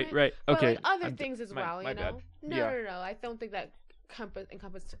 Oh, movement, right. But okay. like other things as well, my you know. Bad. No. I don't think that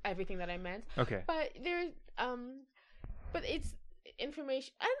encompassed everything that I meant. Okay. But there's but it's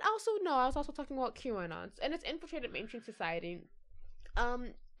information, and also I was also talking about QAnons, and it's infiltrated mainstream society.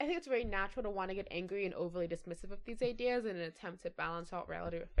 I think it's very natural to want to get angry and overly dismissive of these ideas in an attempt to balance out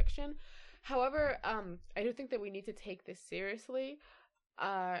reality or fiction. However, I do think that we need to take this seriously.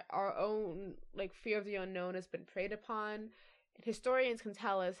 Our own fear of the unknown has been preyed upon. And historians can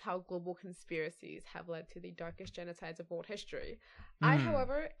tell us how global conspiracies have led to the darkest genocides of world history. I,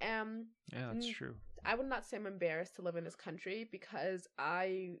 however, am... Yeah, that's true. I would not say I'm embarrassed to live in this country because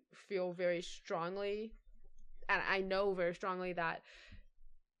I feel very strongly, and I know very strongly that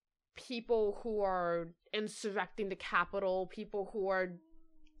people who are insurrecting the Capitol, people who are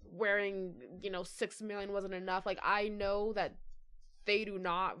wearing, 6 million wasn't enough. I know that they do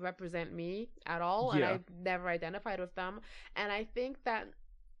not represent me at all, and I've never identified with them. And I think that,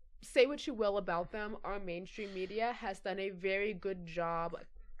 say what you will about them, our mainstream media has done a very good job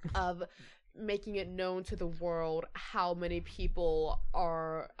of making it known to the world how many people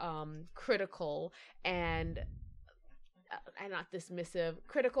are critical and not dismissive,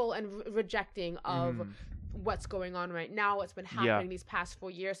 critical and rejecting of what's going on right now, what's been happening these past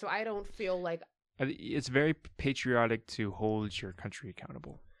 4 years. So I don't feel like... It's very patriotic to hold your country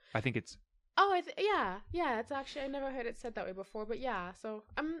accountable. I think it's... Oh, yeah. It's actually, I never heard it said that way before, but yeah. So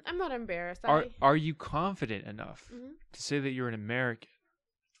I'm not embarrassed. Are you confident enough to say that you're an American?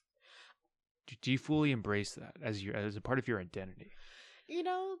 Do you fully embrace that as a part of your identity?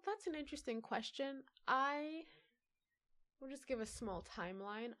 That's an interesting question. We'll just give a small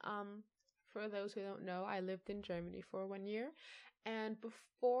timeline. For those who don't know, I lived in Germany for 1 year, and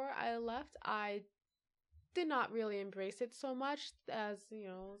before I left, I did not really embrace it so much as,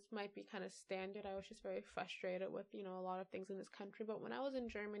 this might be kind of standard. I was just very frustrated with, a lot of things in this country. But when I was in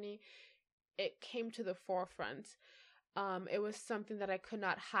Germany, it came to the forefront. It was something that I could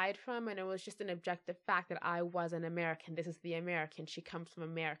not hide from, and it was just an objective fact that I was an American. This is the American. She comes from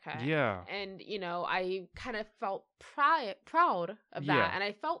America. Yeah. And, I kind of felt proud of that. And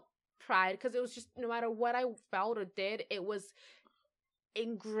I felt pride because it was just, no matter what I felt or did, it was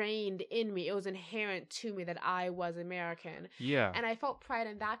ingrained in me. It was inherent to me that I was American. Yeah. And I felt pride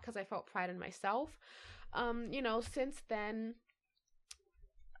in that because I felt pride in myself. Since then,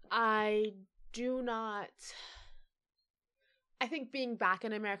 I think being back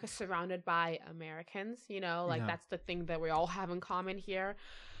in America surrounded by Americans, that's the thing that we all have in common here.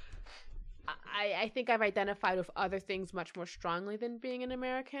 I think I've identified with other things much more strongly than being an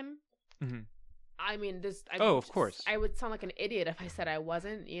American. Mm-hmm. I mean, of course. I would sound like an idiot if I said I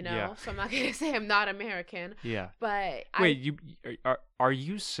wasn't, so I'm not going to say I'm not American. Yeah. But wait, are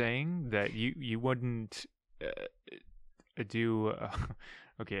you saying that you wouldn't do...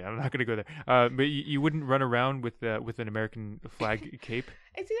 okay, I'm not going to go there. But you wouldn't run around with an American flag cape?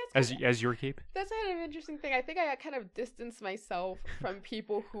 As your cape? That's kind of an interesting thing. I think I kind of distanced myself from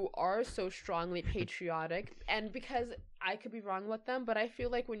people who are so strongly patriotic, and because I could be wrong with them, but I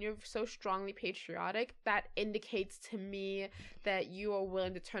feel like when you're so strongly patriotic, that indicates to me that you are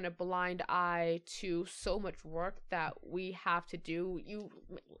willing to turn a blind eye to so much work that we have to do. You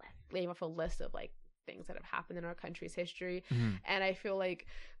lay off a list of things that have happened in our country's history, and I feel like,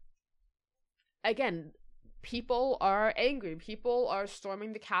 again, people are angry. People are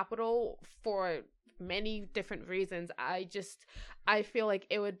storming the Capitol for many different reasons. I feel like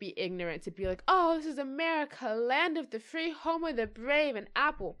it would be ignorant to be like, oh, this is America, land of the free, home of the brave, and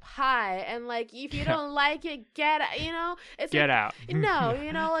apple pie. And like, if you don't like it, get out, you know? It's get like, out. No,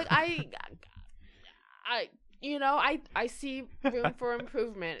 you know, like I see room for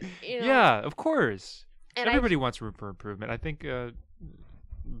improvement. You know? Yeah, of course. And everybody wants room for improvement. I think,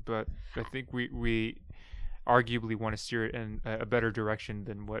 but I think we arguably want to steer it in a better direction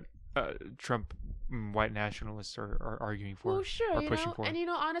than what Trump white nationalists are arguing for. Well, sure, or pushing for. And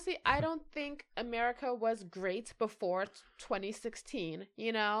honestly, I don't think America was great before 2016.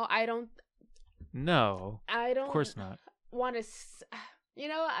 I don't. No. I don't. Of course not. Want to.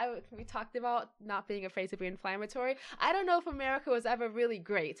 We talked about not being afraid to be inflammatory. I don't know if America was ever really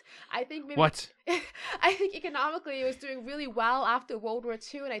great. I think maybe what? I think economically it was doing really well after World War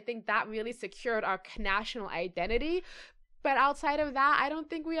II, and I think that really secured our national identity. But outside of that, I don't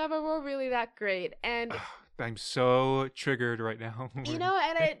think we ever were really that great. And I'm so triggered right now. And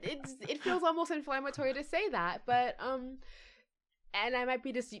it feels almost inflammatory to say that, but and I might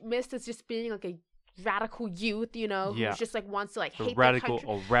be dismissed as just being like a radical youth, who's just like wants to like hate the country.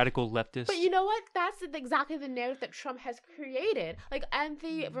 A radical leftist. But you know what? That's exactly the narrative that Trump has created. Like, and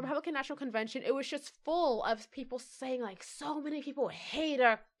the Republican National Convention, it was just full of people saying like, so many people hate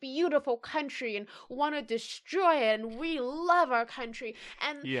our beautiful country and want to destroy it, and we love our country.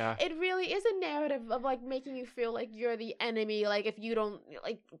 And it really is a narrative of like making you feel like you're the enemy. Like, if you don't,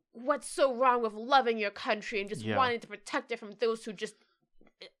 like, what's so wrong with loving your country and just wanting to protect it from those who just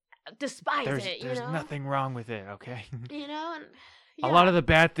despise it. There's nothing wrong with it, okay? A lot of the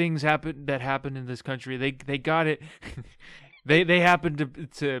bad things happened in this country. They got it. they happened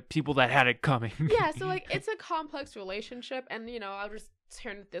to people that had it coming. Yeah, so like it's a complex relationship, and I'll just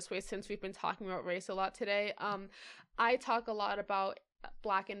turn it this way since we've been talking about race a lot today. I talk a lot about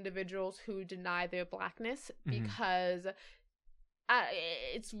Black individuals who deny their Blackness because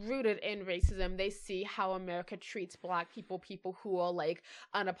it's rooted in racism. They see how America treats Black people who are like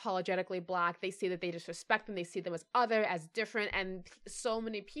unapologetically Black. They see that they disrespect them. They see them as other, as different. And so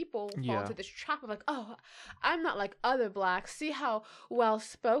many people fall into this trap of like, oh, I'm not like other Blacks. See how well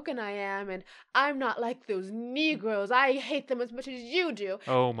spoken I am. And I'm not like those Negroes. I hate them as much as you do.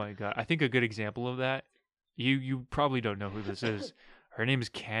 Oh my God. I think a good example of that, you probably don't know who this is. Her name is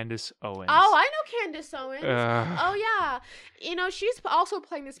Candace Owens. Oh, I know Candace Owens. Oh, yeah. She's also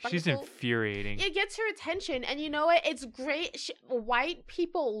playing this spectacle. She's infuriating. It gets her attention. And you know what? It's great. White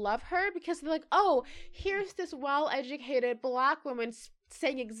people love her because they're like, oh, here's this well-educated Black woman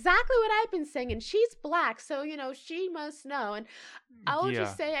saying exactly what I've been saying. And she's Black. So, she must know. And I would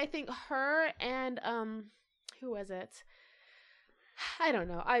just say, I think her and, who was it? I don't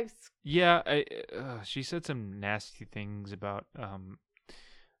know. She said some nasty things about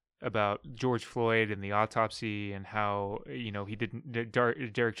George Floyd and the autopsy and how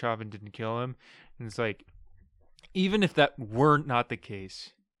Derek Chauvin didn't kill him, and it's like, even if that were not the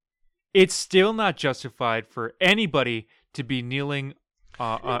case, it's still not justified for anybody to be kneeling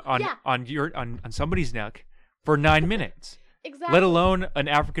on somebody's neck for 9 minutes. Exactly. Let alone an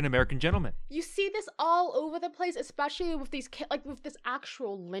African American gentleman. You see this all over the place, especially with these with this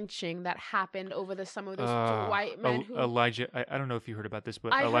actual lynching that happened over some of those white men. Elijah, I don't know if you heard about this,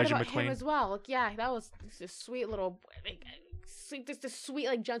 but I Elijah heard about McClain him as well. Like, yeah, that was just a sweet little, just a sweet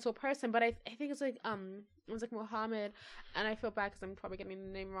like gentle person. But I think it's like it was like Muhammad, and I feel bad because I'm probably getting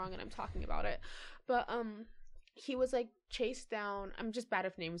the name wrong and I'm talking about it, but he was like chased down. I'm just bad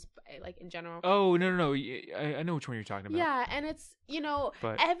with names, like in general. Oh no! I know which one you're talking about. Yeah, and it's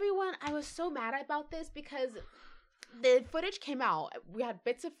everyone. I was so mad about this because the footage came out. We had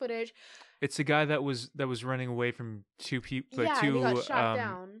bits of footage. It's the guy that was running away from two people. Yeah, he got shot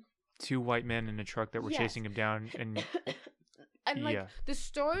down. Two white men in a truck that were chasing him down, and and like the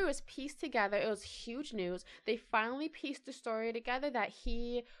story was pieced together. It was huge news. They finally pieced the story together that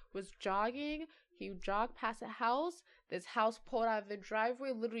he was jogging. He jogged past a house. This house pulled out of the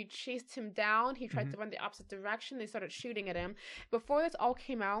driveway, literally chased him down. He tried to run the opposite direction. They started shooting at him. Before this all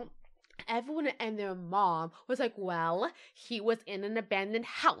came out, everyone and their mom was like, well, he was in an abandoned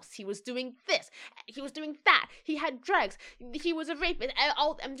house. He was doing this. He was doing that. He had drugs. He was a rapist.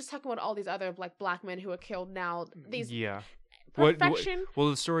 I'm just talking about all these other like Black men who are killed now. Perfection. Well,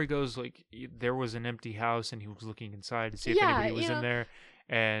 the story goes like there was an empty house and he was looking inside to see if anybody was in there.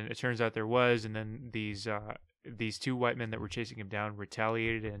 And it turns out there was, and then these two white men that were chasing him down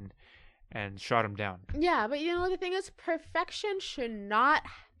retaliated and shot him down. Yeah, but the thing is, perfection should not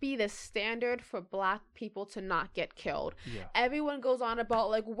be the standard for Black people to not get killed. Yeah. Everyone goes on about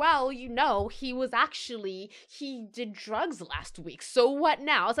like, well, he did drugs last week. So what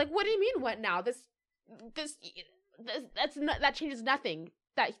now? It's like, what do you mean what now? This that changes nothing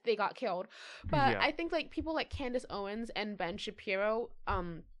that they got killed. But I think like people like Candace Owens and Ben Shapiro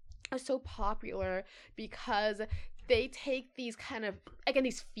are so popular because they take these kind of, again,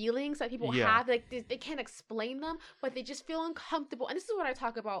 these feelings that people have, like they can't explain them, but they just feel uncomfortable. And this is what I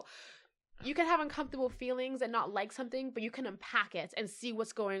talk about. You can have uncomfortable feelings and not like something, but you can unpack it and see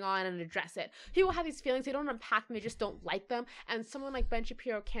what's going on and address it. People have these feelings, they don't unpack them, they just don't like them. And someone like Ben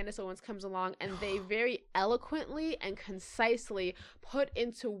Shapiro, Candace Owens comes along and they very eloquently and concisely put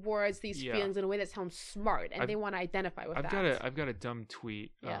into words these feelings in a way that sounds smart, and they want to identify with that. I've got a dumb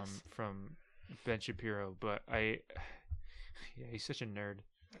tweet from Ben Shapiro, but he's such a nerd.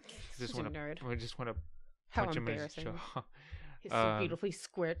 I just want to punch him in his jaw. His so beautifully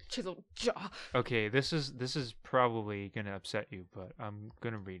squared, chiseled jaw. Okay, this is probably gonna upset you, but I'm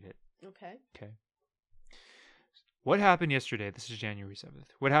gonna read it. Okay. What happened yesterday? This is January 7th.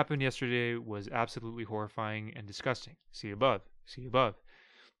 What happened yesterday was absolutely horrifying and disgusting. See above.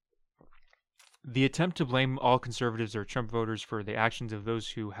 The attempt to blame all conservatives or Trump voters for the actions of those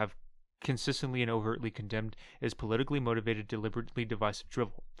who have consistently and overtly condemned is politically motivated, deliberately divisive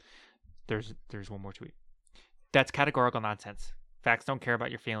drivel. There's one more tweet. That's categorical nonsense. Facts don't care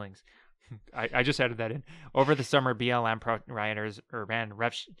about your feelings. I just added that in. Over the summer, BLM rioters ran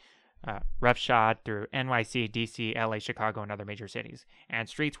roughshod through NYC, DC, LA, Chicago, and other major cities. And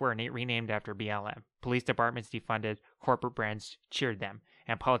streets were renamed after BLM. Police departments defunded, corporate brands cheered them,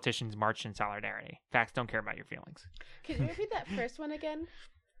 and politicians marched in solidarity. Facts don't care about your feelings. Can you repeat that first one again?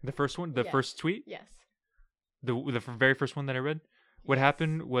 The first one? The first tweet? Yes. The very first one that I read? What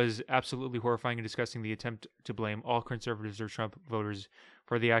happened was absolutely horrifying and disgusting. The attempt to blame all conservatives or Trump voters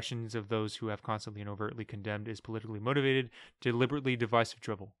for the actions of those who have constantly and overtly condemned is politically motivated, deliberately divisive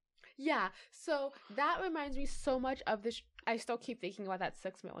drivel. Yeah, so that reminds me so much of this. I still keep thinking about that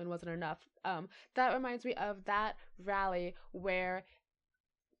 6 million wasn't enough. That reminds me of that rally where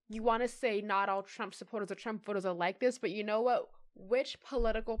you want to say not all Trump supporters or Trump voters are like this, but you know what? Which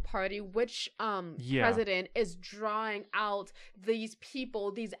political party, which president is drawing out these people,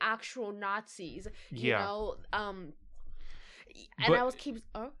 these actual Nazis? You know, and I was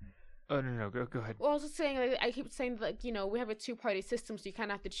no, go ahead. Well, I was just saying, like, I keep saying, like, you know, we have a 2-party system, so you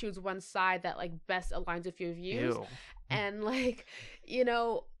kind of have to choose one side that, like, best aligns with your views. Ew. And, like, you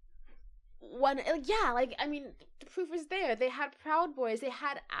know, I mean, the proof is there. They had Proud Boys. They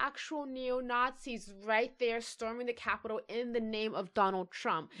had actual neo-Nazis right there storming the Capitol in the name of Donald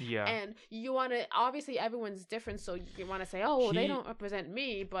Trump. Yeah. And you want to, obviously everyone's different, so you want to say, oh, well, they don't represent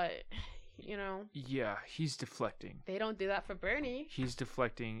me, but, you know. Yeah, he's deflecting. They don't do that for Bernie. He's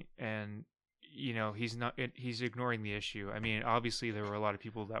deflecting, and, you know, he's ignoring the issue. I mean, obviously there were a lot of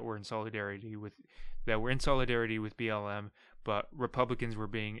people that were in solidarity with BLM, but Republicans were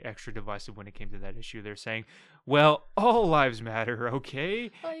being extra divisive when it came to that issue. They're saying, well, all lives matter, okay?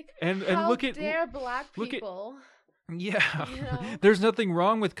 Like, and look at black people. Yeah. You know? There's nothing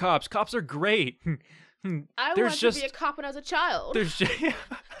wrong with cops. Cops are great. I wanted to be a cop when I was a child. There's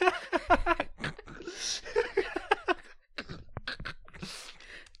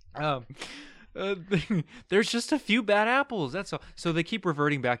just a few bad apples, that's all. So they keep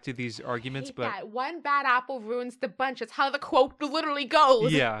reverting back to these arguments, but that. One bad apple ruins the bunch. That's how the quote literally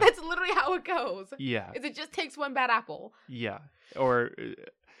goes. Yeah. That's literally how it goes. Yeah. It just takes one bad apple. Yeah. Or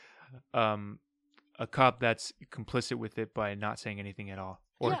a cop that's complicit with it by not saying anything at all,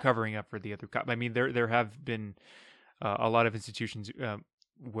 or covering up for the other cop. I mean, there have been a lot of institutions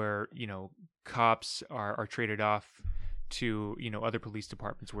where, you know, cops are traded off to, you know, other police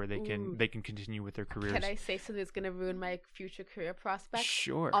departments where they can continue with their careers. Can I say something that's going to ruin my future career prospects?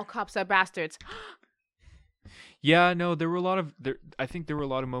 Sure. All cops are bastards. Yeah, no, I think there were a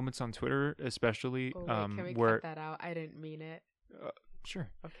lot of moments on Twitter, especially can we cut that out? I didn't mean it. Sure.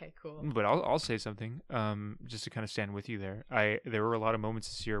 Okay, cool. But I'll say something just to kind of stand with you there. There were a lot of moments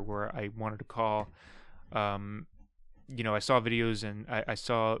this year where I wanted to call you know, I saw videos and I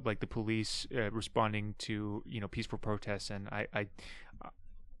saw like the police responding to, you know, peaceful protests, and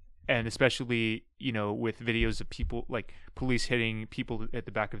and especially, you know, with videos of people, like police hitting people at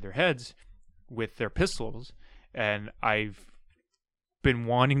the back of their heads with their pistols. And I've been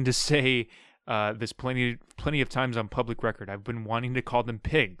wanting to say this plenty of times on public record. I've been wanting to call them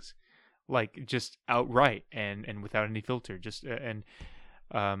pigs, like just outright and without any filter,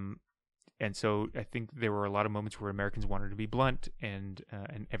 and so I think there were a lot of moments where Americans wanted to be blunt, and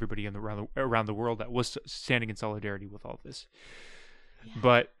everybody around the world that was standing in solidarity with all of this. Yeah.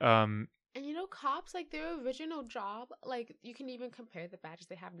 But And you know, cops, like their original job, like you can even compare the badges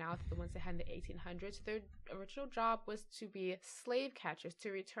they have now to the ones they had in the 1800s. Their original job was to be slave catchers,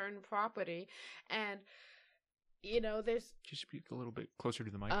 to return property. And, you know, there's. Just speak a little bit closer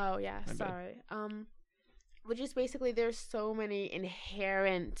to the mic. Oh, yeah, sorry. Which is basically there's so many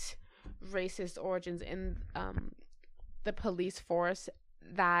inherent racist origins in the police force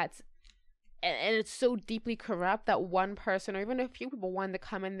that. And it's so deeply corrupt that one person or even a few people want to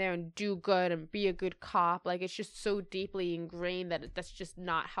come in there and do good and be a good cop. Like, it's just so deeply ingrained that that's just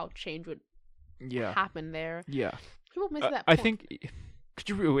not how change would happen there. Yeah. People miss that point. I think... Could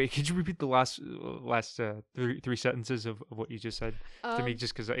you repeat the last three sentences of what you just said to me,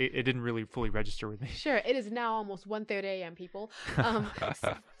 just because it didn't really fully register with me? Sure. It is now almost 1:30 a.m., people.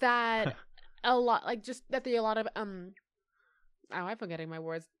 That a lot... Like, just that there are a lot of... I'm forgetting my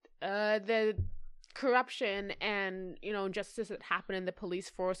words. The corruption and, you know, injustice that happen in the police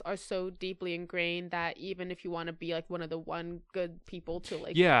force are so deeply ingrained that even if you want to be like one of the good people to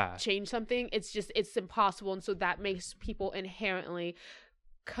like change something, it's impossible. And so that makes people inherently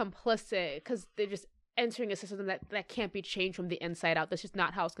complicit because they're just entering a system that can't be changed from the inside out. That's just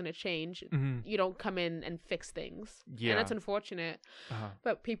not how it's going to change. Mm-hmm. You don't come in and fix things. Yeah. And that's unfortunate.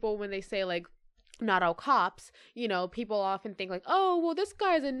 But people, when they say like, not all cops, you know, people often think like, oh, well, this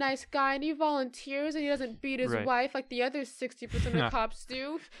guy's a nice guy and he volunteers and he doesn't beat his wife like the other 60% of cops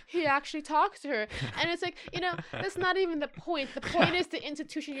do. He actually talks to her. And it's like, you know, that's not even the point. The point is the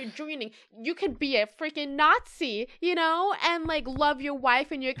institution you're joining. You could be a freaking Nazi, you know, and like love your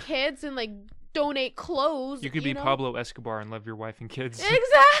wife and your kids and like donate clothes. You could be Pablo Escobar and love your wife and kids.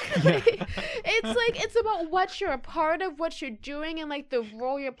 Exactly. It's like, it's about what you're a part of, what you're doing, and like the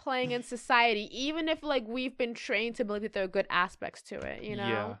role you're playing in society, even if like we've been trained to believe that there are good aspects to it, you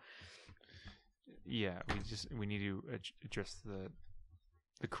know? Yeah, we need to address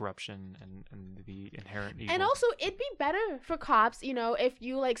the corruption and the inherent evil. And also, it'd be better for cops, you know, if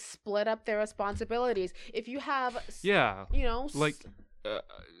you like split up their responsibilities. If you have you know, like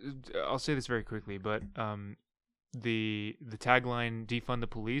I'll say this very quickly, but the tagline "defund the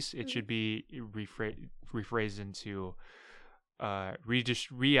police" it should be rephrased into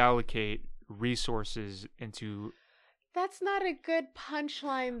reallocate resources into. That's not a good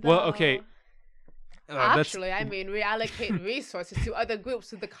punchline, though. Well, okay. Actually, I mean, reallocate resources to other groups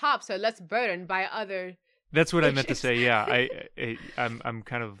so the cops are less burdened by other. That's what I meant to say. Yeah, I'm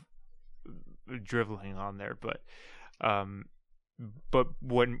kind of driveling on there, but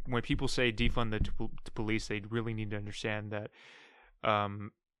when people say defund the police, they really need to understand that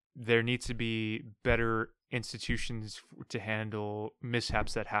there needs to be better institutions to handle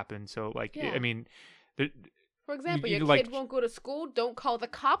mishaps that happen. So, like, I mean, for example, your kid won't go to school, don't call the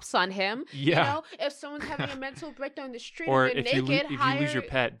cops on him. Yeah. You know, if someone's having a mental breakdown in the street or they're naked, if you lose your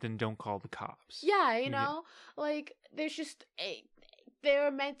pet, then don't call the cops. Yeah, you know, like there's just they're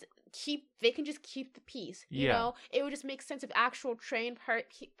meant they can just keep the peace. You know, it would just make sense if actual trained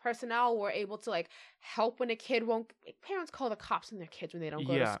personnel were able to like help when a kid won't. Parents call the cops on their kids when they don't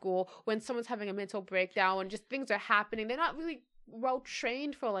go to school. When someone's having a mental breakdown, when just things are happening, they're not really well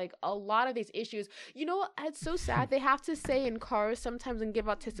trained for like a lot of these issues. You know, it's so sad. They have to say in cars sometimes and give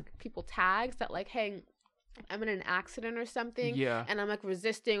autistic people tags that like, hey, I'm in an accident or something, and I'm like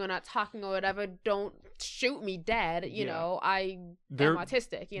resisting or not talking or whatever, don't shoot me dead, you know, I'm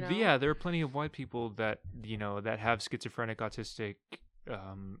autistic, you know. Yeah, there are plenty of white people that, you know, that have schizophrenic, autistic,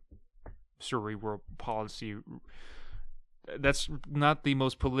 cerebral palsy. That's not the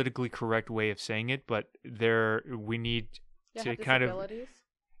most politically correct way of saying it, but we need to kind of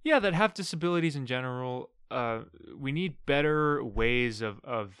that have disabilities in general. We need better ways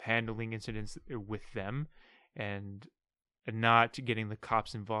of handling incidents with them and not getting the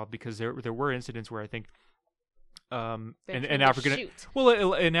cops involved, because there were incidents where I think an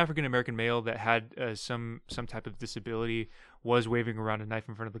African American male that had some type of disability was waving around a knife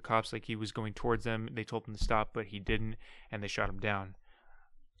in front of the cops, like he was going towards them. They told him to stop, but he didn't, and they shot him down.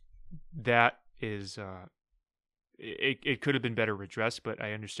 That is it could have been better redressed, but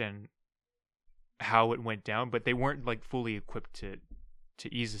I understand how it went down, but they weren't like fully equipped to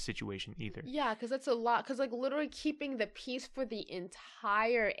ease the situation either. Yeah, because that's a lot. Because like literally keeping the peace for the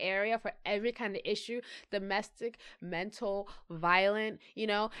entire area for every kind of issue, domestic, mental, violent, you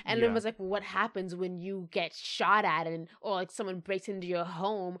know. And it was like, what happens when you get shot at or like someone breaks into your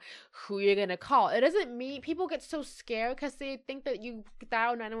home? Who you're gonna call? It doesn't mean people get so scared because they think that you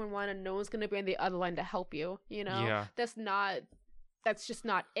dial 911 and no one's gonna be on the other line to help you. You know, that's just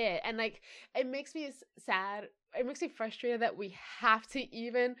not it. And like, it makes me sad. It makes me frustrated that we have to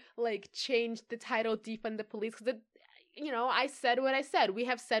even like change the title defund the police, because I said what I said. We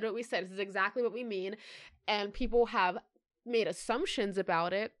have said what we said. This is exactly what we mean. And people have made assumptions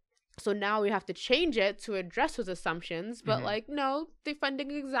about it. So now we have to change it to address those assumptions. But no,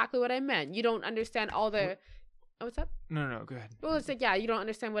 defunding exactly what I meant. You don't understand all the... What's up? No, go ahead. Well, it's like, yeah, you don't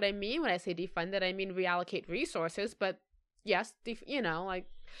understand what I mean when I say defund it. I mean reallocate resources. But yes,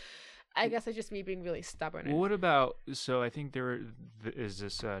 I guess it's just me being really stubborn. What about, so I think there is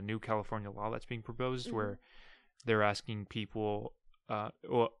this new California law that's being proposed where they're asking people,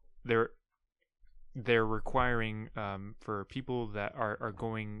 they're requiring for people that are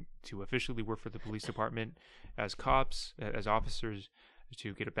going to officially work for the police department as cops, as officers,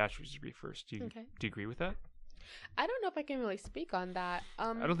 to get a bachelor's degree first. Do you agree with that? I don't know if I can really speak on that.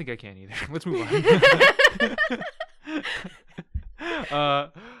 I don't think I can either. Let's move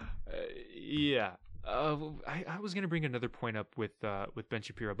on. Yeah. I was gonna bring another point up with Ben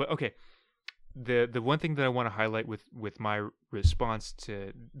Shapiro, but okay. The one thing that I want to highlight with my response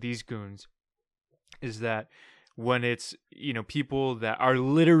to these goons is that when it's people that are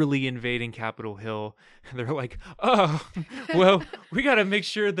literally invading Capitol Hill, they're like, oh, well, we got to make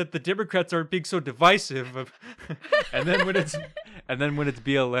sure that the Democrats aren't being so divisive, and then when it's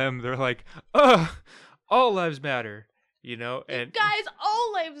BLM, they're like, oh, all lives matter, and guys,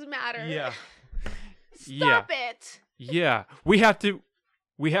 all lives matter. Yeah. Stop it. Yeah, we have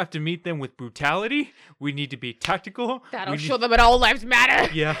to meet them with brutality. We need to be tactical. That'll show them that all lives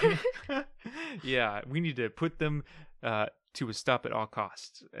matter. Yeah. Yeah. We need to put them to a stop at all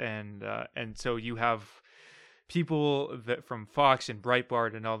costs. And so you have people that from Fox and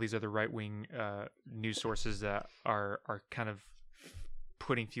Breitbart and all these other right-wing news sources that are kind of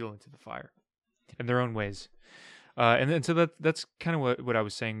putting fuel into the fire in their own ways. And so that's kind of what I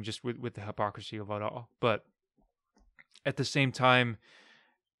was saying, just with the hypocrisy of it all. But at the same time,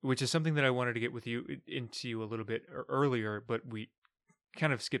 which is something that I wanted to get into a little bit earlier, but we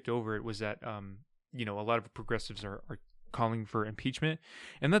kind of skipped over it, was that a lot of progressives are calling for impeachment,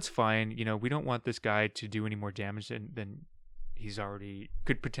 and that's fine. We don't want this guy to do any more damage than he's already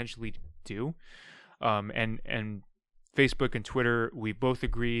could potentially do. And Facebook and Twitter, we both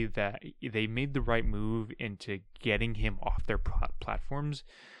agree that they made the right move into getting him off their platforms.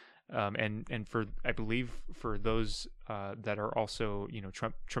 And for, I believe, for those that are also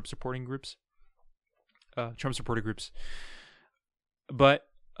Trump supporting groups, Trump supporter groups, but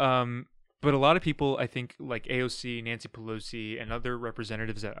a lot of people, I think, like AOC, Nancy Pelosi, and other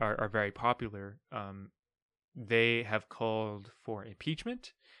representatives that are very popular, they have called for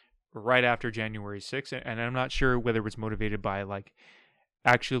impeachment right after January 6th, and I'm not sure whether it was motivated by like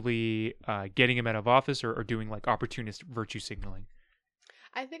actually getting him out of office or doing like opportunist virtue signaling.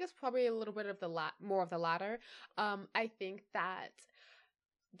 I think it's probably a little bit of more of the latter. I think that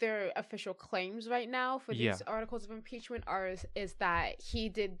their official claims right now for these articles of impeachment is that he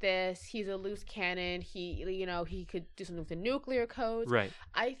did this, he's a loose cannon, he could do something with the nuclear codes. Right.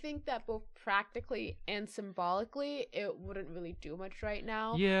 I think that both practically and symbolically it wouldn't really do much right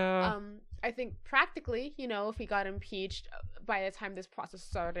now. Yeah. I think practically, if he got impeached by the time this process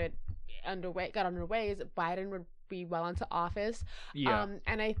got underway, Biden would be well into office. Yeah.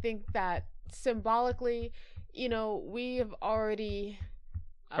 And I think that symbolically, we have already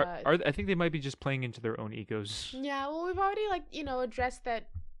I think they might be just playing into their own egos. Yeah, well, we've already addressed that.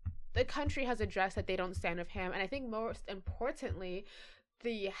 The country has addressed that they don't stand with him, and I think most importantly,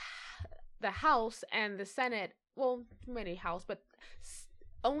 the House and the Senate. Well, many House, but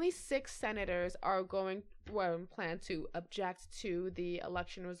only 6 senators are plan to object to the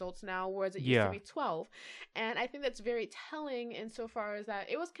election results now, whereas it used to be 12. And I think that's very telling insofar as that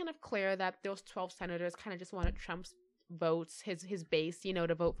it was kind of clear that those 12 senators kind of just wanted Trump's votes, his base,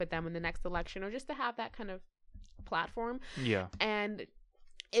 to vote for them in the next election, or just to have that kind of platform. Yeah. And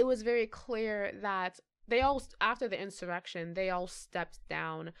it was very clear that they all, after the insurrection, they all stepped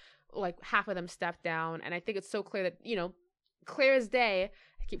down, like half of them stepped down. And I think it's so clear that, clear as day,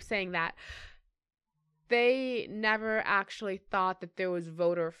 I keep saying that, they never actually thought that there was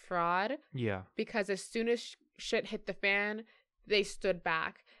voter fraud. Yeah. Because as soon as shit hit the fan, they stood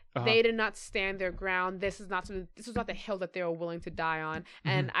back. Uh-huh. They did not stand their ground. This was not the hill that they were willing to die on. Mm-hmm.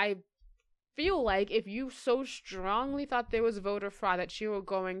 And I feel like if you so strongly thought there was voter fraud that you were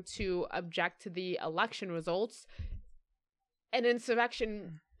going to object to the election results, an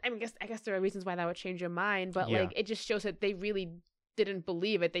insurrection, I guess there are reasons why that would change your mind, but it just shows that they really didn't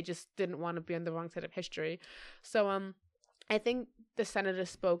believe it. They just didn't want to be on the wrong side of history. So I think the Senate has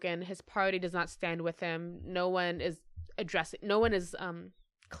spoken. His party does not stand with him. No one is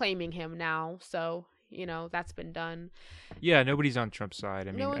claiming him now. So that's been done. Yeah, nobody's on Trump's side.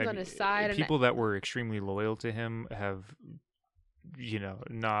 I mean, no one's on his side. People that were extremely loyal to him have,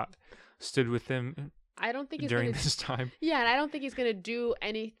 not stood with him. I don't think he's during this time. Yeah, and I don't think he's gonna do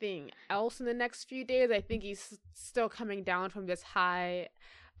anything else in the next few days. I think he's still coming down from this high.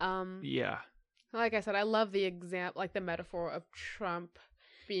 Yeah. Like I said, I love the the metaphor of Trump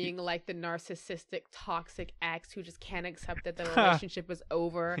being like the narcissistic, toxic ex who just can't accept that the relationship is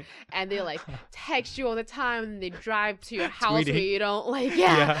over, and they like text you all the time, and they drive to your house where you don't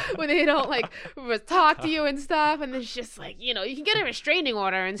when they don't talk to you and stuff, and it's just like you can get a restraining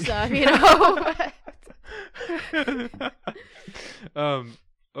order and stuff,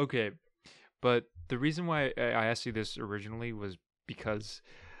 Okay, but the reason why I asked you this originally was because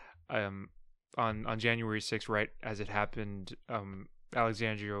on January 6th, right as it happened,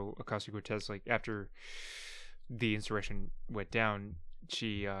 Alexandria Ocasio-Cortez, after the insurrection went down,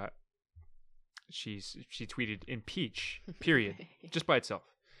 she tweeted impeach, period, just by itself,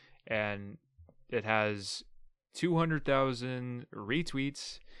 and it has 200,000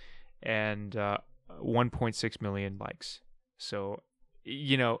 retweets and 1.6 million likes. So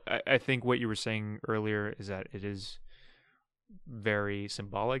I think what you were saying earlier is that it is very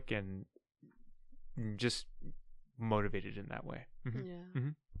symbolic and just motivated in that way. Mm-hmm. Yeah. Mm-hmm.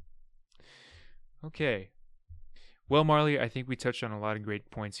 Okay. Well, Marley, I think we touched on a lot of great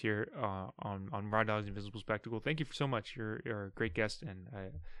points here on Raw Dog's Invisible Spectacle. Thank you so much. You're a great guest, and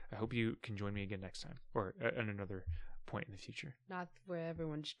I hope you can join me again next time or at another point in the future. Not where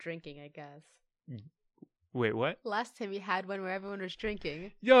everyone's drinking, I guess. Wait, what? Last time we had one where everyone was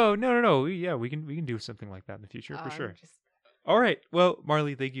drinking. Yo, no. Yeah, we can do something like that in the future for sure. All right. Well,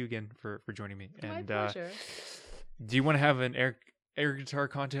 Marley, thank you again for joining me. My pleasure. Do you want to have an air guitar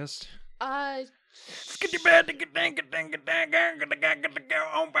contest? Oh,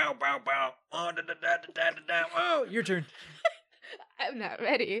 your turn. I'm not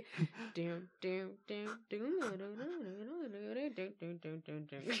ready.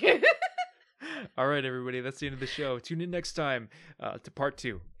 All right, everybody. That's the end of the show. Tune in next time to part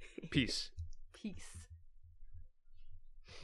 2. Peace. Peace.